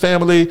blended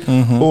family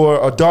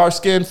or a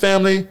dark-skinned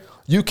family,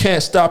 you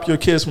can't stop your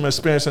kids from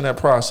experiencing that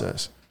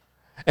process.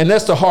 And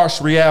that's the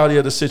harsh reality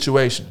of the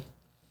situation.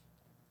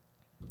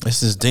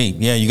 This is deep.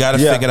 Yeah, you got to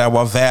figure out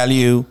what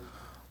value.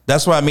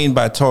 That's what I mean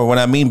by Tori. What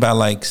I mean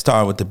by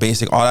start with the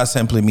basic, all I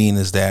simply mean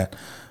is that,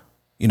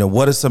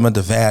 what is some of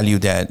the value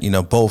that,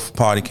 both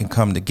party can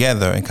come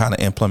together and kind of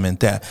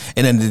implement that.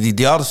 And then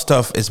the other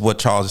stuff is what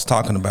Charles is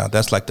talking about.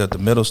 That's like the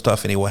middle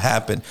stuff, and it will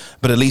happen.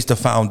 But at least the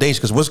foundation,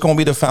 because what's going to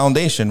be the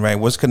foundation, right?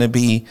 What's going to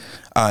be,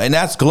 and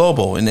that's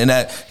global. And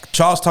that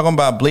Charles talking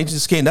about bleaching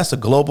skin, that's a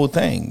global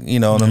thing.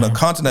 On the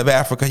continent of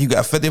Africa, you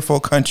got 54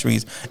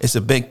 countries. It's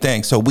a big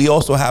thing. So we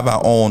also have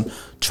our own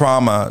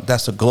trauma.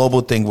 That's a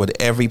global thing with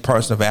every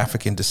person of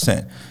African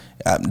descent.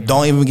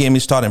 Don't even get me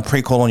started in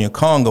pre-colonial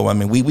Congo. I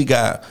mean,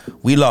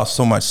 we lost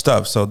so much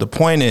stuff. So the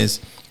point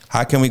is,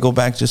 how can we go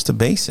back just to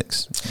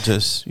basics?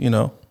 Just, You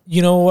know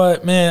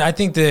what, man? I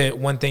think that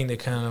one thing that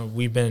kind of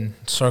we've been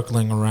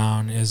circling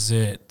around is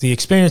that the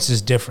experience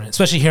is different,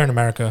 especially here in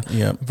America,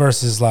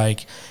 versus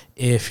like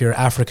if you're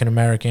African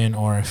American,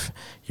 or if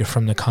you're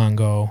from the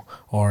Congo,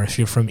 or if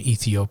you're from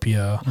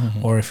Ethiopia,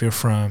 or if you're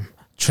from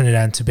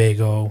Trinidad and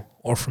Tobago,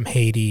 or from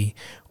Haiti,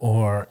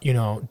 or,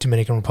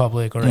 Dominican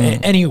Republic, or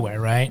anywhere,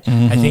 right?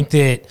 I think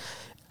that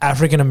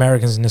African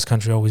Americans in this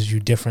country are always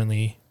viewed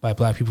differently by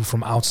black people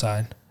from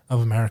outside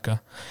of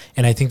America.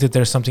 And I think that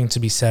there's something to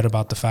be said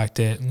about the fact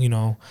that,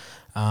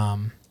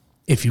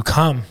 if you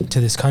come to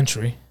this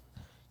country,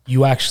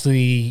 you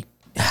actually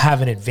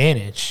have an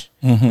advantage,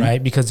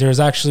 right? Because there's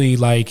actually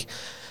like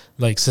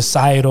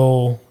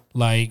societal,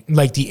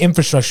 like the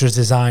infrastructure is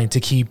designed to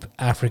keep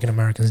African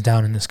Americans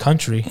down in this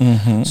country.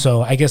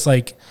 So I guess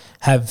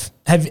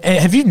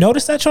have you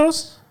noticed that,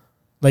 Charles?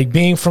 Like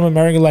being from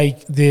America,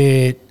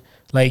 even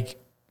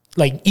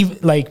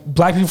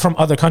black people from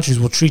other countries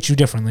will treat you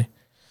differently.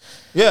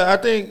 Yeah, I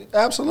think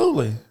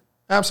absolutely.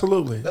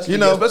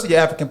 Especially your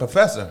African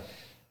professor.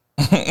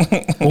 Ooh.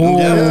 Take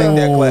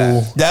that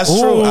class. That's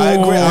true. I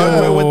agree. I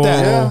agree with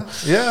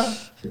that. Yeah.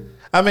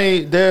 I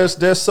mean,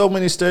 there's so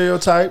many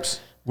stereotypes,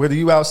 whether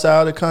you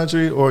outside the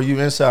country or you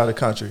inside the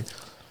country.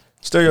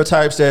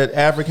 Stereotypes that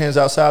Africans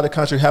outside the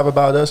country have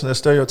about us, and the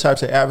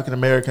stereotypes that African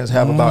Americans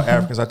have about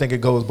Africans. I think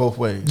it goes both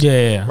ways.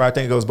 Yeah. Right? I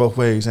think it goes both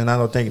ways, and I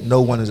don't think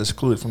no one is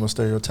excluded from those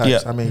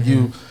stereotypes. Yeah. I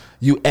mean,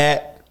 you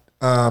act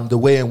the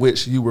way in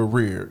which you were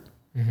reared,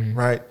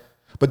 right?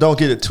 But don't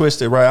get it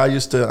twisted, right? I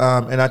used to,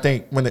 and I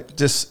think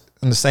just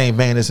in the same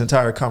vein, this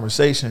entire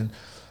conversation,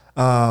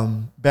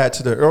 back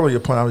to the earlier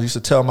point, I used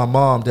to tell my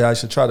mom that I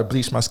should try to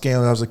bleach my skin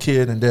when I was a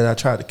kid, and then I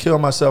tried to kill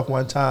myself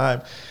one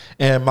time.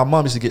 And my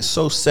mom used to get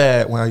so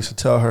sad when I used to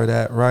tell her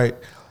that, right?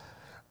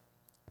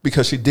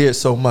 because she did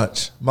so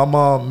much. My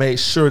mom made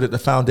sure that the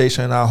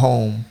foundation in our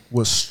home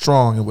was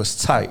strong and was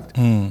tight.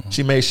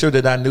 She made sure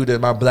that I knew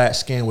that my black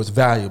skin was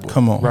valuable.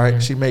 Come on.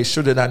 Right? She made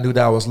sure that I knew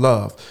that I was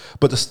loved.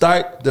 But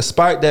despite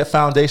that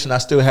foundation, I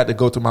still had to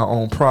go through my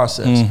own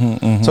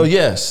process. So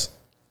yes,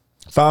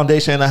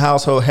 foundation in the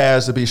household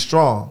has to be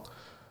strong.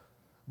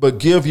 But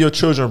give your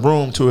children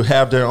room to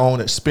have their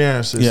own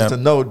experiences, to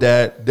know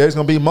that there's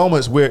going to be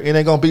moments where it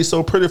ain't going to be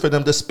so pretty for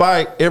them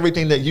despite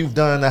everything that you've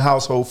done in the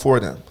household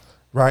for them.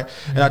 Right.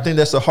 And I think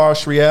that's a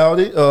harsh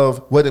reality of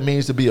what it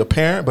means to be a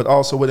parent, but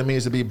also what it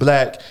means to be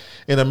black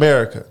in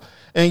America.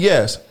 And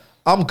yes,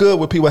 I'm good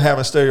with people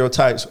having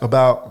stereotypes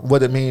about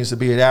what it means to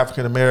be an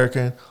African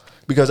American,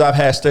 because I've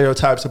had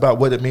stereotypes about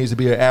what it means to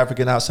be an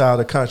African outside of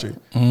the country.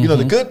 You know,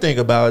 the good thing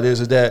about it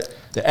is that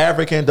the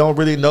African don't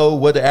really know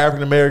what the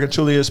African American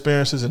truly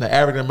experiences, and the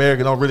African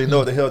American don't really know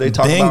what the hell they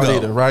talk about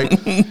either, right?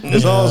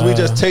 As long as we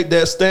just take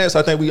that stance,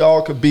 I think we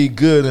all could be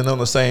good and on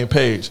the same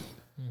page.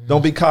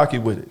 Don't be cocky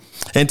with it.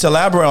 And to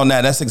elaborate on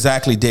that, that's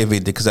exactly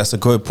David, because that's a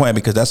good point,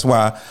 because that's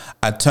why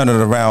I turned it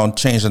around,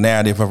 changed the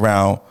narrative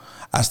around.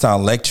 I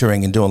started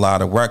lecturing and doing a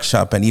lot of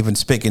workshop and even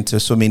speaking to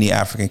so many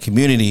African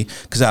community,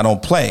 because I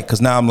don't play.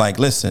 Because now I'm like,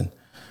 listen,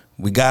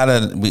 we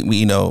gotta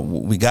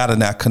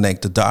not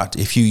connect the dots.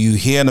 If you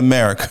here in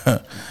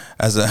America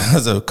as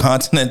a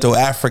continental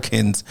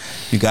Africans,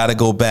 you got to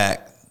go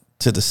back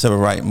to the civil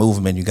rights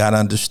movement. You got to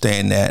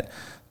understand that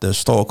the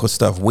historical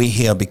stuff, we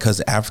here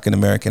because African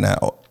American,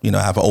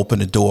 have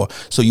opened the door.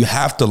 So you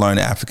have to learn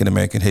African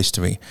American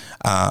history.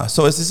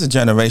 So it's just a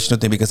generational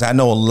thing, because I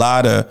know a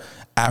lot of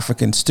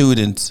African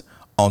students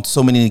on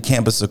so many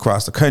campuses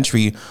across the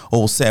country who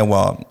will say,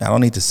 well, I don't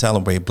need to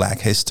celebrate Black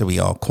history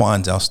or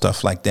Kwanzaa or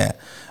stuff like that,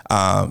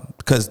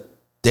 because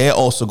they're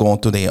also going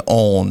through their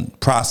own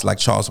process, like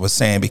Charles was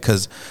saying,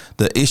 because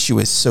the issue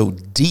is so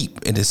deep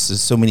and there's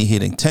so many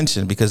hidden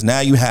tensions, because now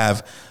you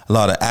have a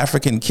lot of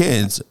African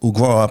kids who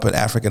grow up in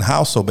African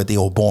household, but they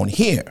were born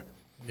here.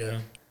 Yeah.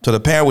 So the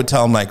parent would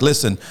tell them, like,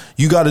 listen,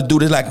 you got to do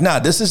this. Like, nah,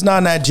 this is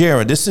not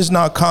Nigeria. This is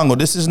not Congo.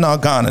 This is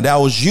not Ghana. That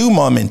was you,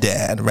 mom and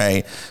dad,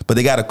 right? But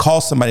they got to call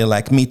somebody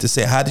like me to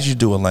say, how did you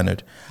do it,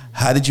 Leonard?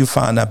 How did you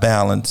find that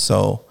balance?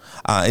 So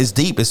it's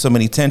deep. It's so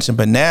many tension.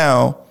 But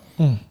now,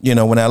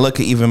 when I look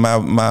at even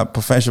my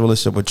professional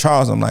relationship with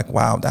Charles, I'm like,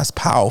 wow, that's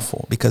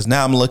powerful, because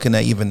now I'm looking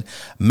at even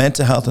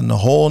mental health in a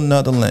whole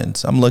nother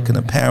lens. I'm looking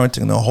at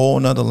parenting in a whole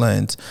nother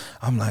lens.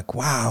 I'm like,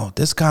 wow,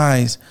 this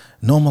guy's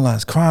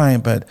normalized crying,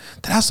 but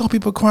did I saw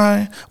people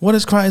crying? What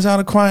is crying? Is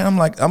out of crying? I'm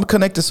like, I'm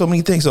connected to so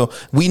many things. So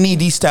we need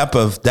these type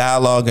of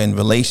dialogue and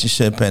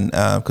relationship, and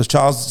because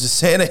Charles just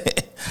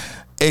said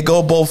it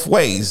go both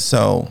ways.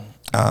 So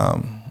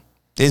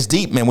it's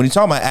deep, man. When you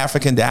talk about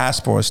African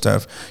diaspora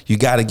stuff, you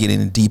got to get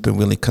in deep and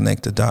really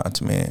connect the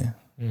dots, man.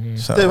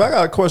 So. Dave, I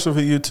got a question for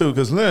you too,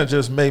 because Leonard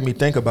just made me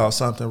think about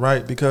something,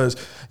 right? Because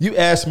you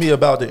asked me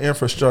about the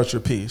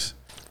infrastructure piece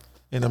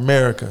in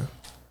America,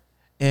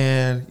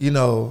 and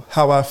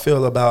how I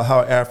feel about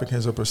how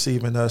Africans are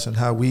perceiving us and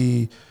how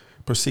we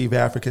perceive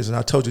Africans, and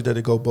I told you that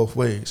it go both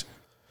ways.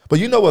 But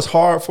you know what's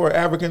hard for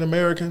African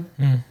American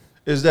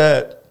is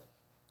that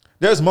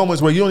there's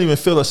moments where you don't even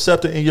feel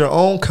accepted in your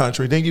own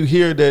country. Then you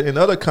hear that in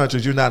other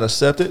countries you're not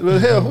accepted. Well,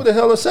 hell, who the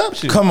hell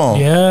accepts you? Come on.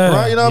 Yeah.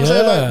 Right? You know what I'm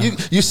saying?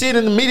 Like you see it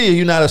in the media,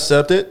 you're not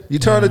accepted. You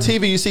turn on the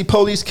TV, you see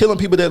police killing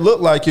people that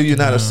look like you're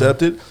not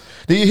accepted.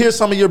 Then you hear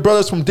some of your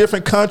brothers from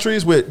different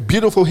countries with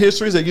beautiful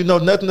histories that you know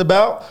nothing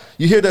about.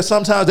 You hear that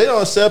sometimes they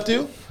don't accept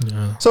you.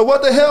 Yeah. So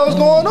what the hell is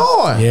going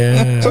on?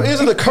 Yeah. So is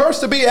it a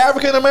curse to be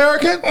African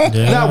American?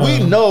 Yeah. Now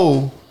we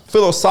know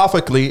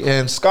philosophically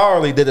and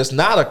scholarly that it's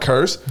not a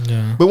curse,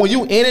 but when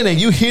you in it and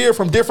you hear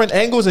from different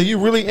angles and you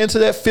really into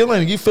that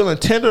feeling and you feeling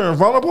tender and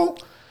vulnerable,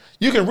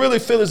 you can really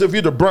feel as if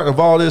you're the brunt of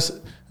all this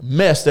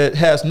mess that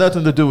has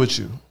nothing to do with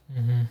you.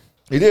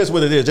 It is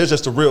what it is. It's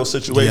just a real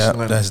situation.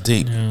 Yeah, that's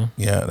deep.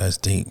 Yeah, that's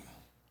deep.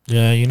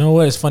 Yeah, you know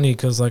what? It's funny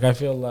because I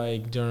feel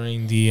like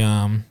during the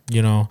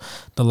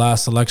the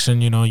last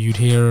election, you'd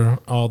hear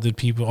all the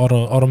people,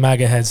 all the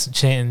MAGA heads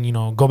chanting,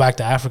 go back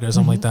to Africa or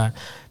something like that.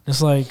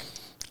 It's like,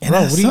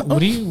 bro,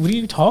 what are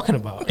you talking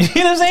about?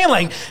 You know what I'm saying?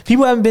 Like,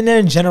 people haven't been there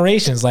in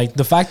generations. Like,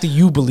 the fact that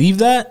you believe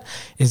that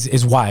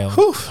is wild.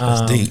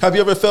 That's deep. Have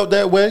you ever felt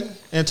that way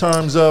in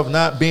terms of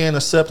not being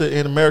accepted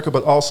in America,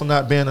 but also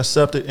not being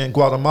accepted in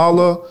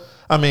Guatemala?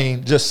 I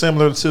mean, just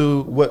similar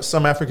to what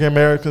some African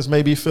Americans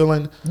may be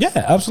feeling. Yeah,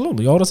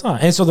 absolutely, all the time.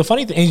 And so the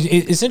funny thing,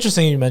 it's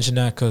interesting you mentioned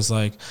that because,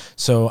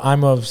 so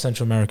I'm of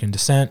Central American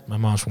descent. My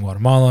mom's from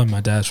Guatemala. My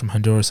dad's from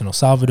Honduras and El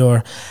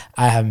Salvador.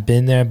 I haven't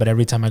been there, but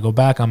every time I go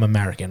back, I'm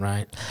American,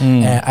 right?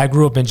 And I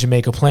grew up in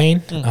Jamaica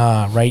Plain,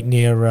 right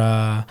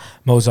near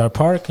Mozart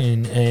Park,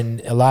 and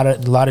a lot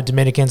of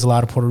Dominicans, a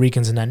lot of Puerto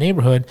Ricans in that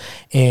neighborhood.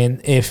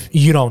 And if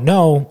you don't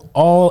know,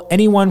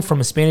 anyone from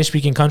a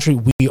Spanish-speaking country,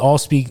 we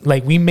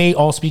may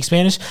all speak Spanish.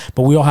 Spanish,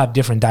 but we all have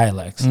different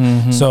dialects.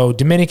 So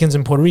Dominicans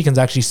and Puerto Ricans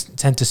actually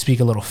tend to speak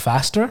a little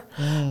faster,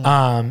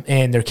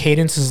 and their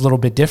cadence is a little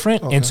bit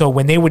different. And so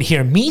when they would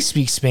hear me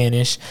speak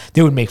Spanish,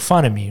 they would make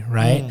fun of me,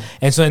 right?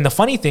 And so, and the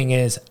funny thing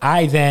is,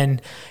 I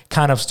then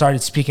kind of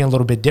started speaking a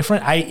little bit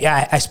different.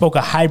 I spoke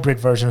a hybrid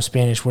version of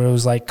Spanish where it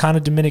was like kind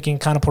of Dominican,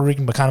 kind of Puerto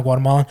Rican, but kind of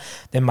Guatemalan.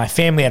 Then my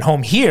family at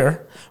home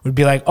here would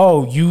be like,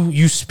 oh,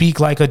 you speak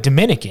like a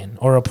Dominican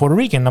or a Puerto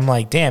Rican. And I'm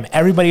like, damn,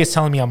 everybody is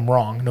telling me I'm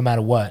wrong no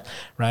matter what,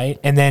 right?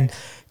 And then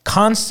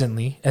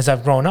constantly, as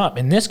I've grown up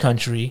in this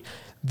country,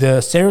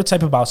 the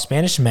stereotype about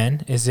Spanish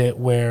men is that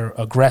we're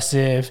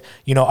aggressive.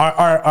 You know,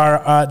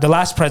 our the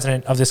last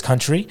president of this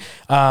country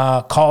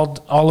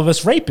called all of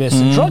us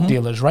rapists and drug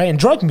dealers, right? And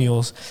drug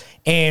mules.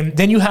 And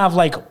then you have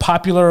like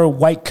popular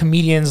white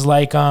comedians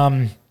like,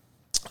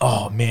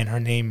 oh man, her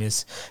name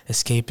is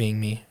escaping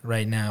me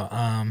right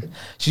now.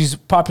 She's a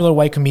popular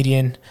white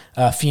comedian,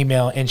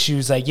 female, and she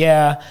was like,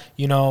 yeah,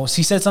 you know,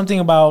 she said something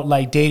about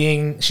like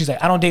dating. She's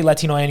like, I don't date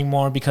Latino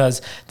anymore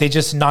because they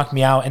just knock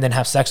me out and then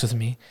have sex with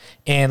me.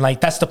 And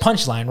like, that's the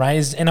punchline,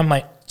 right? And I'm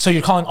like, so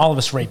you're calling all of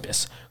us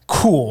rapists.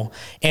 Cool.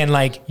 And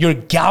like, you're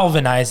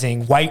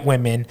galvanizing white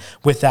women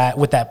with that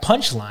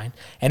punchline.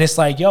 And it's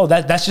like, yo,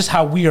 that's just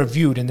how we are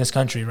viewed in this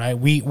country, right?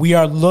 We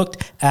are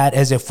looked at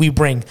as if we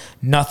bring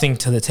nothing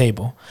to the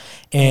table.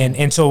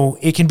 And so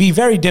it can be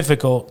very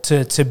difficult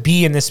to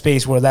be in this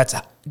space where that's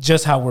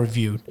just how we're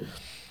viewed.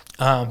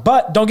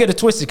 But don't get it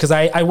twisted, because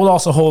I will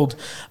also hold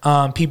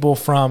people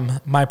from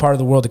my part of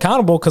the world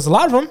accountable, because a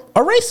lot of them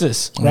are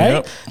racist,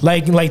 right?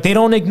 Yep. Like they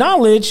don't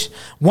acknowledge,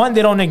 one,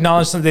 they don't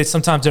acknowledge that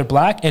sometimes they're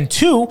black, and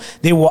two,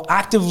 they will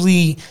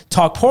actively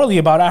talk poorly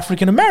about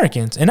African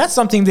Americans. And that's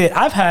something that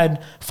I've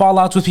had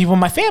fallouts with people in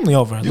my family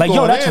over. Like,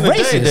 yo, that's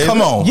racist.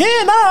 Come on. Yeah,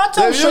 no, I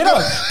tell them straight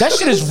up. That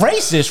shit is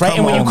racist, right?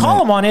 And when you call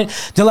them on it,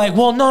 they're like,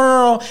 well,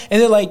 no. And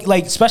they're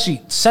like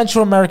especially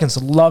Central Americans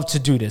love to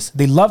do this.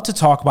 They love to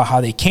talk about how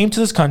they came to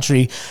this country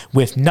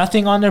with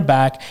nothing on their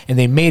back and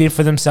they made it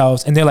for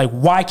themselves, and they're like,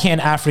 why can't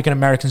African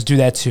Americans do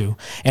that too?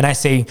 And I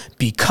say,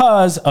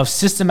 because of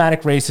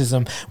systematic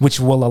racism,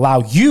 which will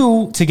allow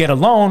you to get a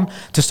loan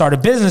to start a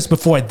business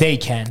before they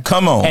can.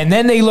 Come on. And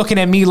then they looking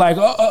at me like,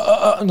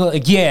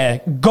 like, yeah,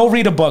 go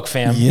read a book,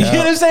 fam. Yeah. You know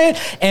what I'm saying?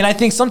 And I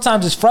think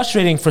sometimes it's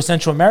frustrating for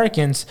Central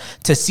Americans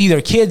to see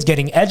their kids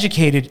getting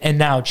educated and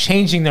now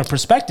changing their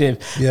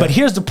perspective. Yeah. But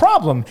here's the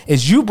problem,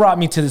 is you brought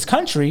me to this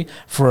country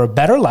for a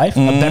better life,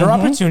 a better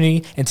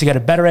opportunity, and to get a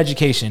better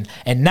education.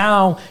 And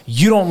now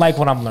you don't like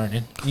what I'm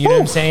learning. You know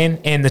what I'm saying?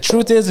 And the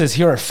truth is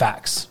here are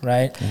facts,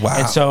 right? Wow.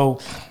 And so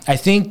I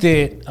think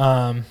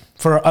that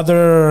for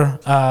other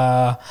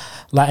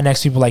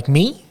Latinx people like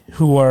me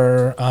who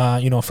are,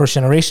 first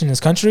generation in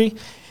this country,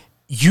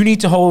 you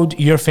need to hold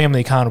your family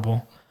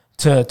accountable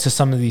to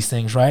some of these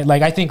things, right?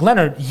 Like, I think,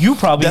 Leonard, you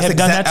probably have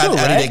done that too, right?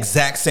 I did the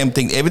exact same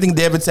thing. Everything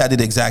David said, I did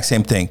the exact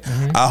same thing.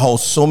 I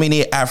hold so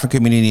many African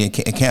community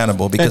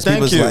accountable, because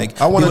people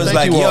was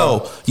like,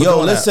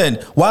 yo, listen,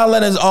 why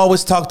Leonard's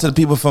always talk to the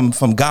people from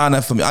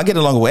Ghana, I get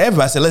along with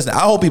everybody. I said, listen, I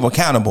hold people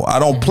accountable. I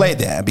don't play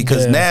that,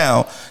 because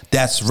now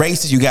that's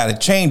racist. You got to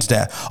change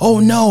that. Oh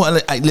no,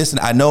 listen,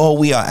 I know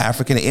we are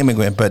African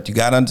immigrant, but you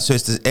got to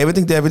understand,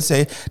 everything David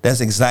say, that's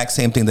the exact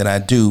same thing that I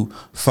do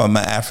for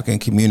my African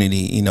community,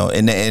 you know,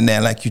 and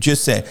like you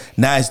just said,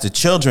 now it's the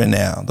children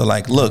now. They're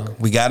like, look,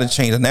 we got to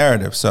change the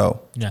narrative.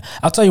 So yeah,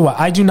 I'll tell you what,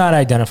 I do not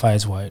identify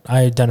as white.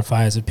 I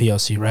identify as a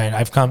POC, right?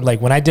 I've come,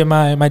 like, when I did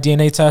my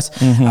DNA test,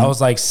 I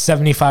was like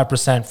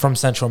 75% from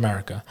Central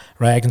America,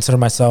 right? I consider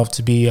myself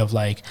to be of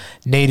like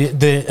native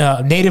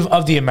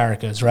of the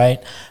Americas,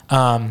 right?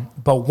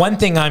 But one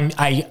thing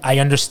I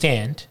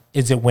understand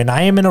is that when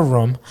I am in a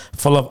room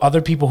full of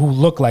other people who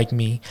look like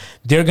me,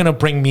 they're gonna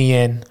bring me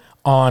in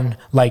on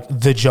like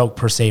the joke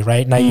per se,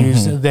 right? And I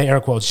use the air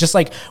quotes. Just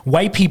like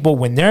white people,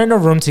 when they're in a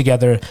room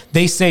together,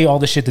 they say all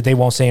the shit that they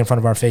won't say in front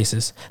of our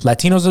faces.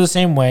 Latinos are the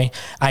same way.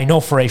 I know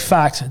for a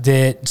fact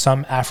that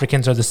some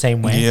Africans are the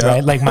same way,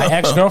 right? Like, my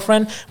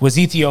ex-girlfriend was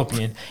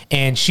Ethiopian,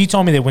 and she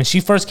told me that when she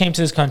first came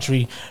to this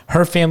country,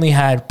 her family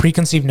had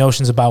preconceived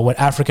notions about what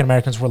African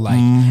Americans were like,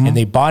 and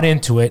they bought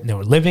into it, and they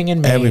were living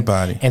in Maine.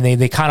 Everybody. And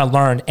they kind of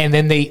learned. And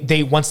then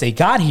they once they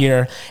got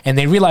here and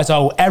they realized,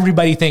 oh,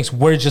 everybody thinks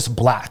we're just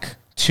black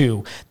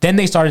too. Then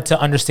they started to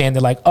understand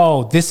that, like,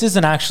 oh, this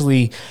isn't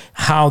actually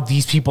how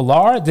these people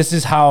are. This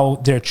is how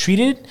they're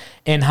treated,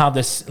 and how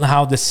the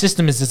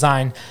system is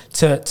designed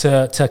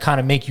to kind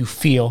of make you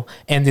feel,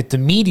 and that the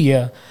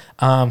media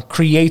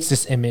creates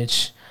this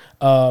image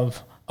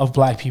of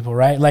black people,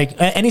 right? Like,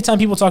 anytime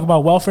people talk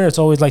about welfare, it's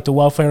always like the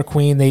welfare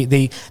queen.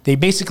 They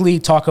basically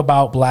talk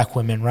about black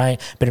women,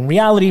 right? But in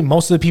reality,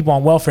 most of the people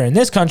on welfare in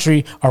this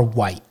country are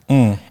white.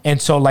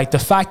 And so, like, the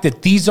fact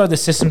that these are the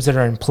systems that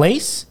are in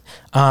place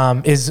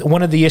is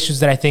one of the issues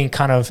that I think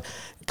kind of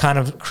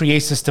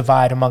creates this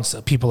divide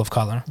amongst people of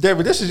color.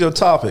 David, this is your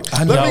topic.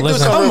 Let me do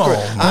something real quick.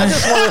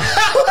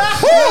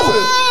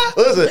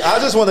 I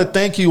just want to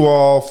thank you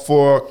all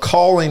for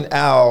calling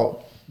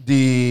out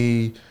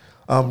the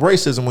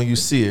racism when you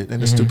see it,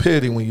 and the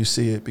stupidity when you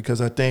see it,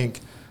 because I think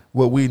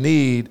what we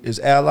need is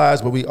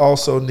allies, but we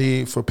also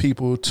need for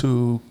people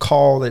to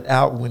call it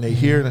out when they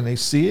hear it and they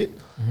see it.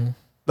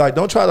 Like,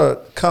 don't try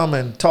to come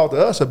and talk to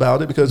us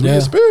about it because we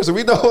experience it.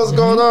 We know what's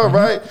going on,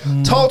 right?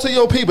 Talk to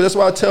your people. That's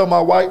why I tell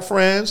my white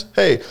friends,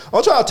 hey,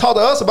 don't try to talk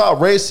to us about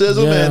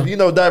racism and, you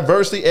know,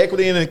 diversity,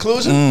 equity, and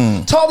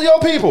inclusion. Talk to your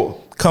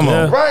people. Come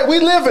on. Right? We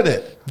live in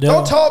it.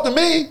 Don't talk to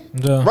me.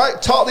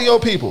 Right? Talk to your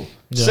people.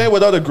 Same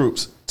with other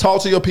groups.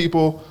 Talk to your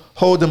people.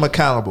 Hold them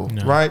accountable.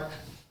 Right?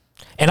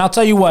 And I'll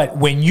tell you what,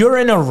 when you're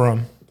in a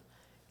room,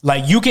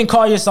 like, you can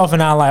call yourself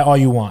an ally all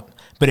you want.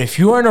 But if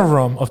you're in a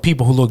room of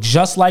people who look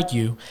just like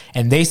you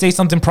and they say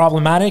something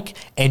problematic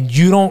and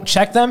you don't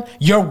check them,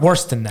 you're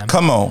worse than them.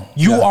 Come on.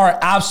 You are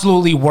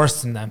absolutely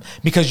worse than them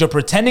because you're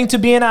pretending to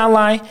be an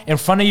ally in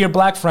front of your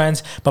black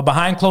friends, but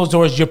behind closed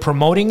doors, you're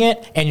promoting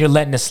it and you're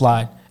letting it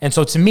slide. And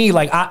so to me,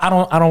 like, I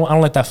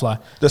don't let that fly.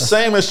 The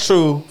same is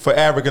true for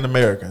African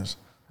Americans.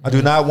 I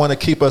do not want to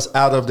keep us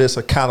out of this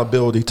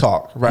accountability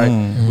talk, right?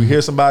 We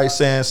hear somebody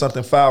saying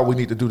something foul, we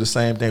need to do the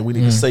same thing. We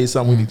need to say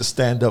something, we need to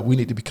stand up, we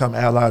need to become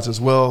allies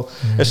as well,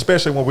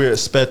 especially when we're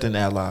expecting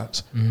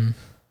allies.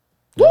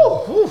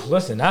 Woo!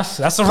 Listen, that's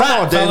a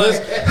wrap, on, Davis.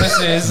 This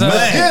is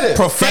Get it.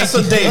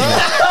 Professor David.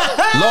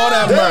 Lord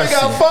have mercy.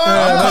 got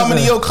fired. I'm coming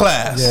to your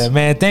class. Yeah,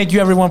 man. Thank you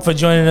everyone for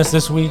joining us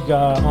this week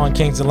on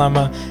King's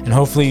Dilemma, and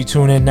hopefully you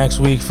tune in next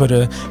week for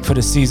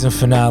the season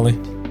finale.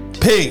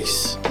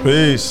 Peace.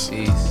 Peace.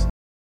 Peace.